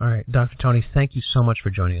 Fantastic. All right. Dr. Toni, thank you so much for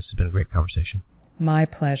joining us. It's been a great conversation. My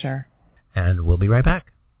pleasure. And we'll be right back.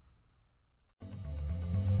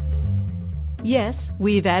 Yes,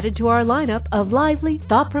 we've added to our lineup of lively,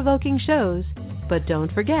 thought-provoking shows. But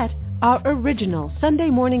don't forget our original Sunday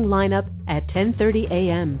morning lineup at 10:30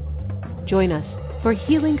 a.m. Join us for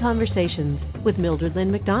Healing Conversations with Mildred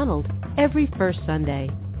Lynn McDonald every first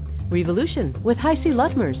Sunday. Revolution with Heisi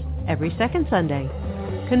Ludmers every second Sunday.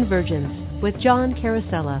 Convergence with John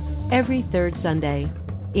Carosella every third Sunday.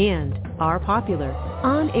 And our popular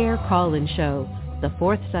on-air call-in show the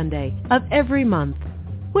fourth Sunday of every month.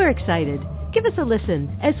 We're excited. Give us a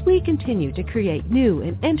listen as we continue to create new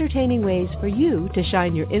and entertaining ways for you to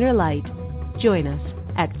shine your inner light. Join us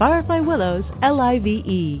at Firefly Willows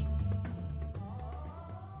LIVE.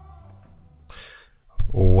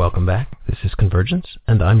 Welcome back. This is Convergence,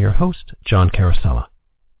 and I'm your host, John Carosella.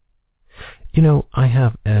 I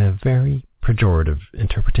have a very pejorative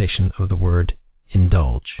interpretation of the word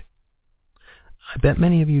indulge. I bet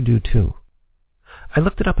many of you do too. I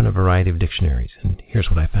looked it up in a variety of dictionaries, and here's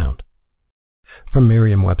what I found. From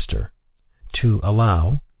Merriam-Webster, to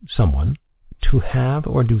allow someone to have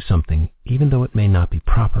or do something even though it may not be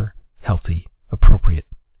proper, healthy, appropriate,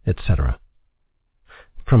 etc.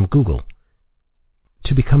 From Google,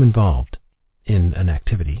 to become involved in an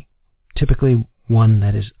activity, typically one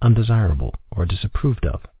that is undesirable or disapproved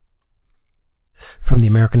of. From the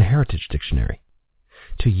American Heritage Dictionary,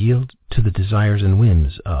 to yield to the desires and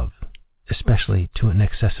whims of, especially to an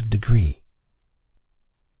excessive degree.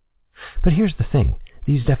 But here's the thing.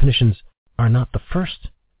 These definitions are not the first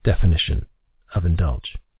definition of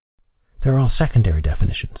indulge. They're all secondary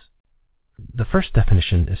definitions. The first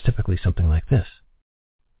definition is typically something like this.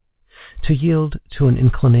 To yield to an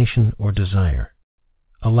inclination or desire,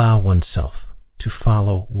 allow oneself to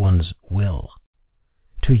follow one's will,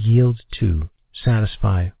 to yield to,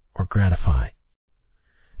 satisfy, or gratify,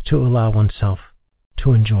 to allow oneself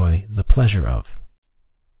to enjoy the pleasure of.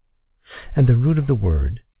 And the root of the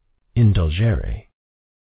word, indulgere,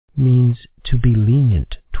 means to be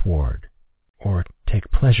lenient toward or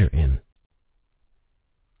take pleasure in.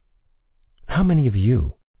 How many of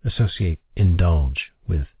you associate indulge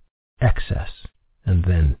with excess and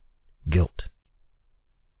then guilt?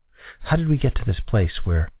 How did we get to this place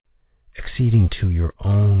where acceding to your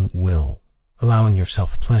own will, allowing yourself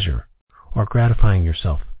pleasure, or gratifying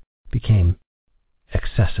yourself became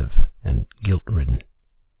excessive and guilt-ridden?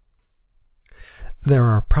 There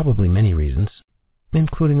are probably many reasons,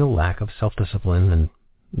 including a lack of self-discipline and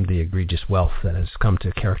the egregious wealth that has come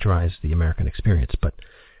to characterize the American experience, but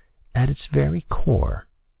at its very core,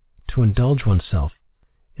 to indulge oneself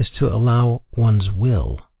is to allow one's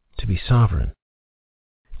will to be sovereign.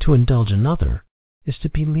 To indulge another is to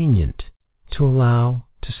be lenient, to allow,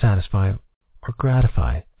 to satisfy, or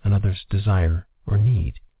gratify another's desire or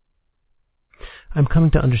need. I'm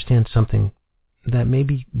coming to understand something that may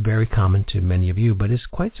be very common to many of you, but is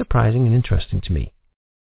quite surprising and interesting to me.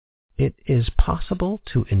 It is possible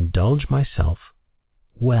to indulge myself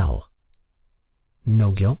well.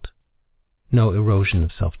 No guilt, no erosion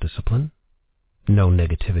of self-discipline, no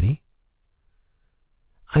negativity.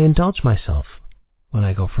 I indulge myself when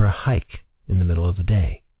I go for a hike in the middle of the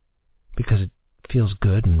day because it feels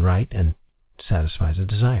good and right and satisfies a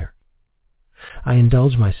desire. I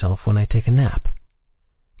indulge myself when I take a nap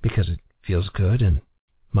because it feels good and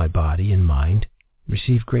my body and mind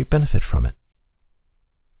receive great benefit from it.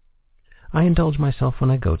 I indulge myself when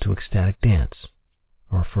I go to ecstatic dance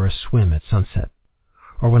or for a swim at sunset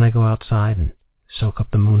or when I go outside and soak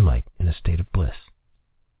up the moonlight in a state of bliss.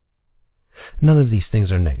 None of these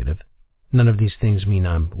things are negative. None of these things mean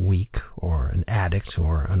I'm weak or an addict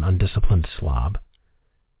or an undisciplined slob.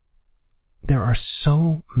 There are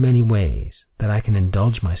so many ways that I can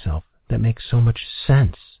indulge myself that make so much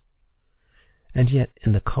sense. And yet,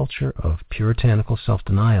 in the culture of puritanical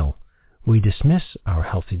self-denial, we dismiss our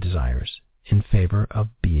healthy desires in favor of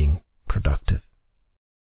being productive.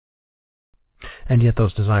 And yet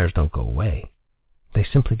those desires don't go away. They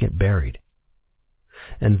simply get buried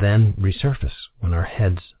and then resurface when our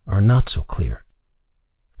heads are not so clear.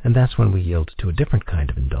 And that's when we yield to a different kind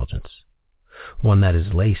of indulgence, one that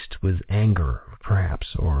is laced with anger, perhaps,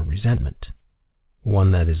 or resentment,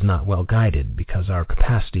 one that is not well guided because our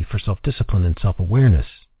capacity for self-discipline and self-awareness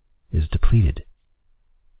is depleted.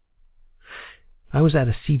 I was at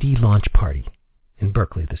a CD launch party in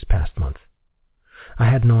Berkeley this past month. I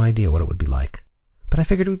had no idea what it would be like, but I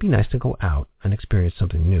figured it would be nice to go out and experience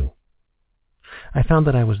something new. I found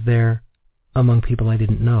that I was there among people I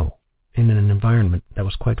didn't know, in an environment that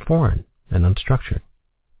was quite foreign and unstructured,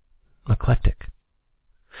 eclectic.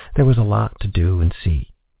 There was a lot to do and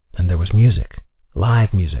see, and there was music,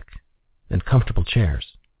 live music, and comfortable chairs.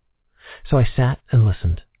 So I sat and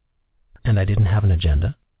listened, and I didn't have an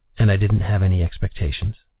agenda, and I didn't have any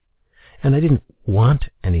expectations, and I didn't want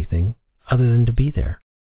anything other than to be there.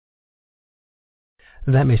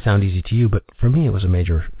 That may sound easy to you, but for me it was a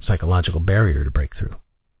major psychological barrier to break through,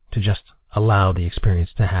 to just allow the experience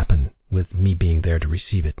to happen with me being there to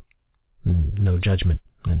receive it. No judgment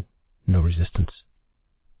and no resistance.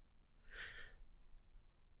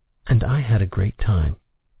 And I had a great time.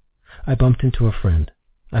 I bumped into a friend.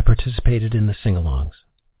 I participated in the sing-alongs.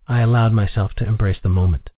 I allowed myself to embrace the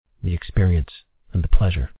moment, the experience, and the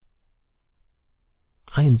pleasure.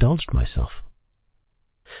 I indulged myself.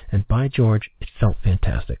 And by George, it felt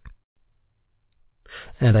fantastic.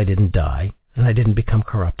 And I didn't die, and I didn't become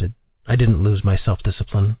corrupted. I didn't lose my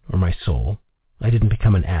self-discipline or my soul. I didn't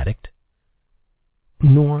become an addict.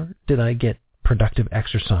 Nor did I get productive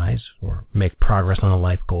exercise or make progress on a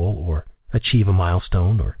life goal or achieve a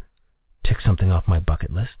milestone or tick something off my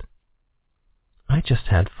bucket list. I just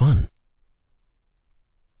had fun.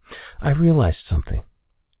 I realized something.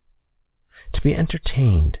 To be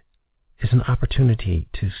entertained is an opportunity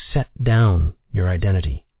to set down your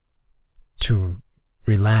identity, to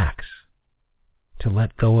relax, to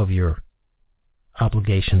let go of your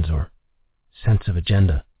obligations or sense of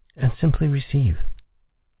agenda and simply receive,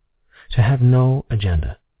 to have no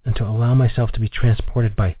agenda and to allow myself to be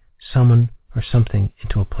transported by someone or something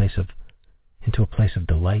into a place of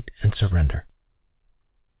delight and surrender,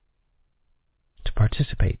 to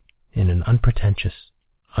participate in an unpretentious,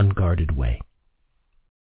 unguarded way.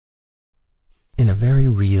 In a very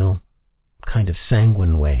real, kind of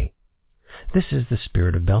sanguine way, this is the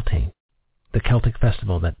spirit of Beltane, the Celtic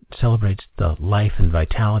festival that celebrates the life and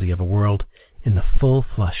vitality of a world in the full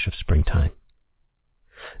flush of springtime.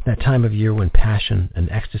 That time of year when passion and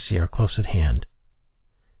ecstasy are close at hand.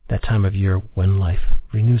 That time of year when life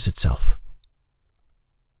renews itself.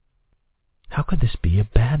 How could this be a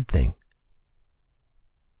bad thing?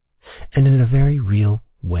 And in a very real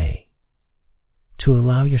way, to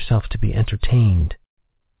allow yourself to be entertained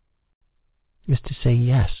is to say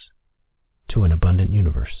yes to an abundant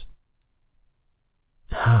universe.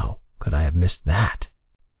 How could I have missed that?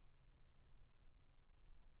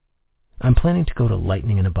 I'm planning to go to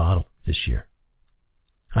Lightning in a Bottle this year.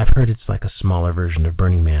 I've heard it's like a smaller version of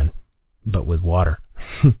Burning Man, but with water.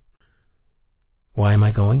 Why am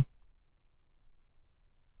I going?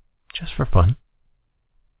 Just for fun.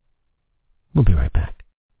 We'll be right back.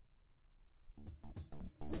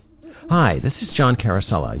 Hi, this is John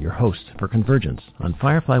Carosella, your host for Convergence on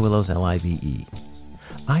Firefly Willows LIVE.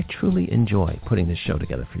 I truly enjoy putting this show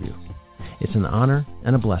together for you. It's an honor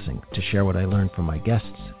and a blessing to share what I learned from my guests,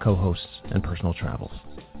 co-hosts, and personal travels.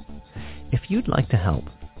 If you'd like to help,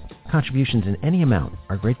 contributions in any amount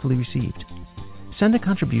are gratefully received. Send a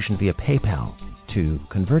contribution via PayPal to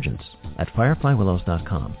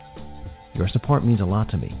convergence@fireflywillows.com. Your support means a lot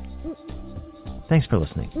to me. Thanks for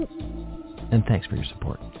listening, and thanks for your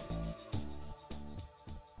support.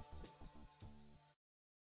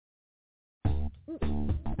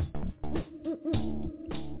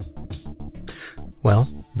 Well,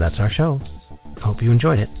 that's our show. Hope you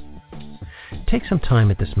enjoyed it. Take some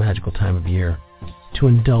time at this magical time of year to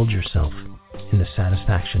indulge yourself in the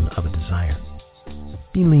satisfaction of a desire.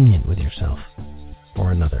 Be lenient with yourself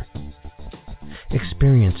or another.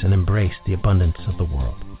 Experience and embrace the abundance of the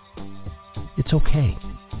world. It's okay.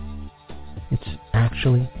 It's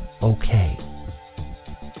actually okay.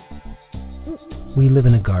 We live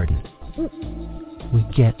in a garden. We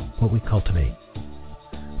get what we cultivate.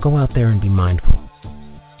 Go out there and be mindful.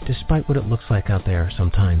 Despite what it looks like out there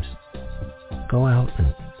sometimes, go out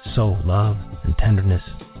and sow love and tenderness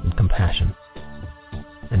and compassion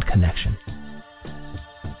and connection.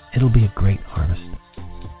 It'll be a great harvest.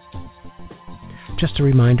 Just a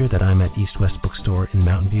reminder that I'm at East West Bookstore in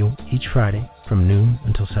Mountain View each Friday from noon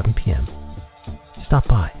until 7 p.m. Stop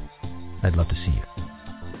by. I'd love to see you.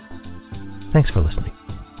 Thanks for listening.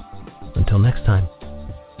 Until next time.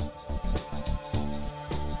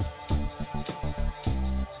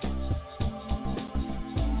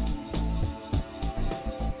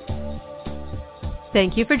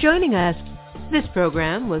 Thank you for joining us. This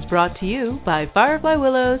program was brought to you by Firefly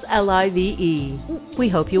Willows LIVE. We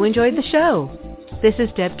hope you enjoyed the show. This is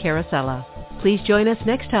Deb Carosella. Please join us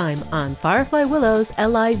next time on Firefly Willows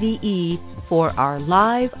LIVE for our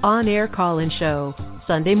live on-air call-in show,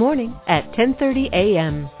 Sunday morning at 10:30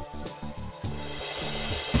 a.m.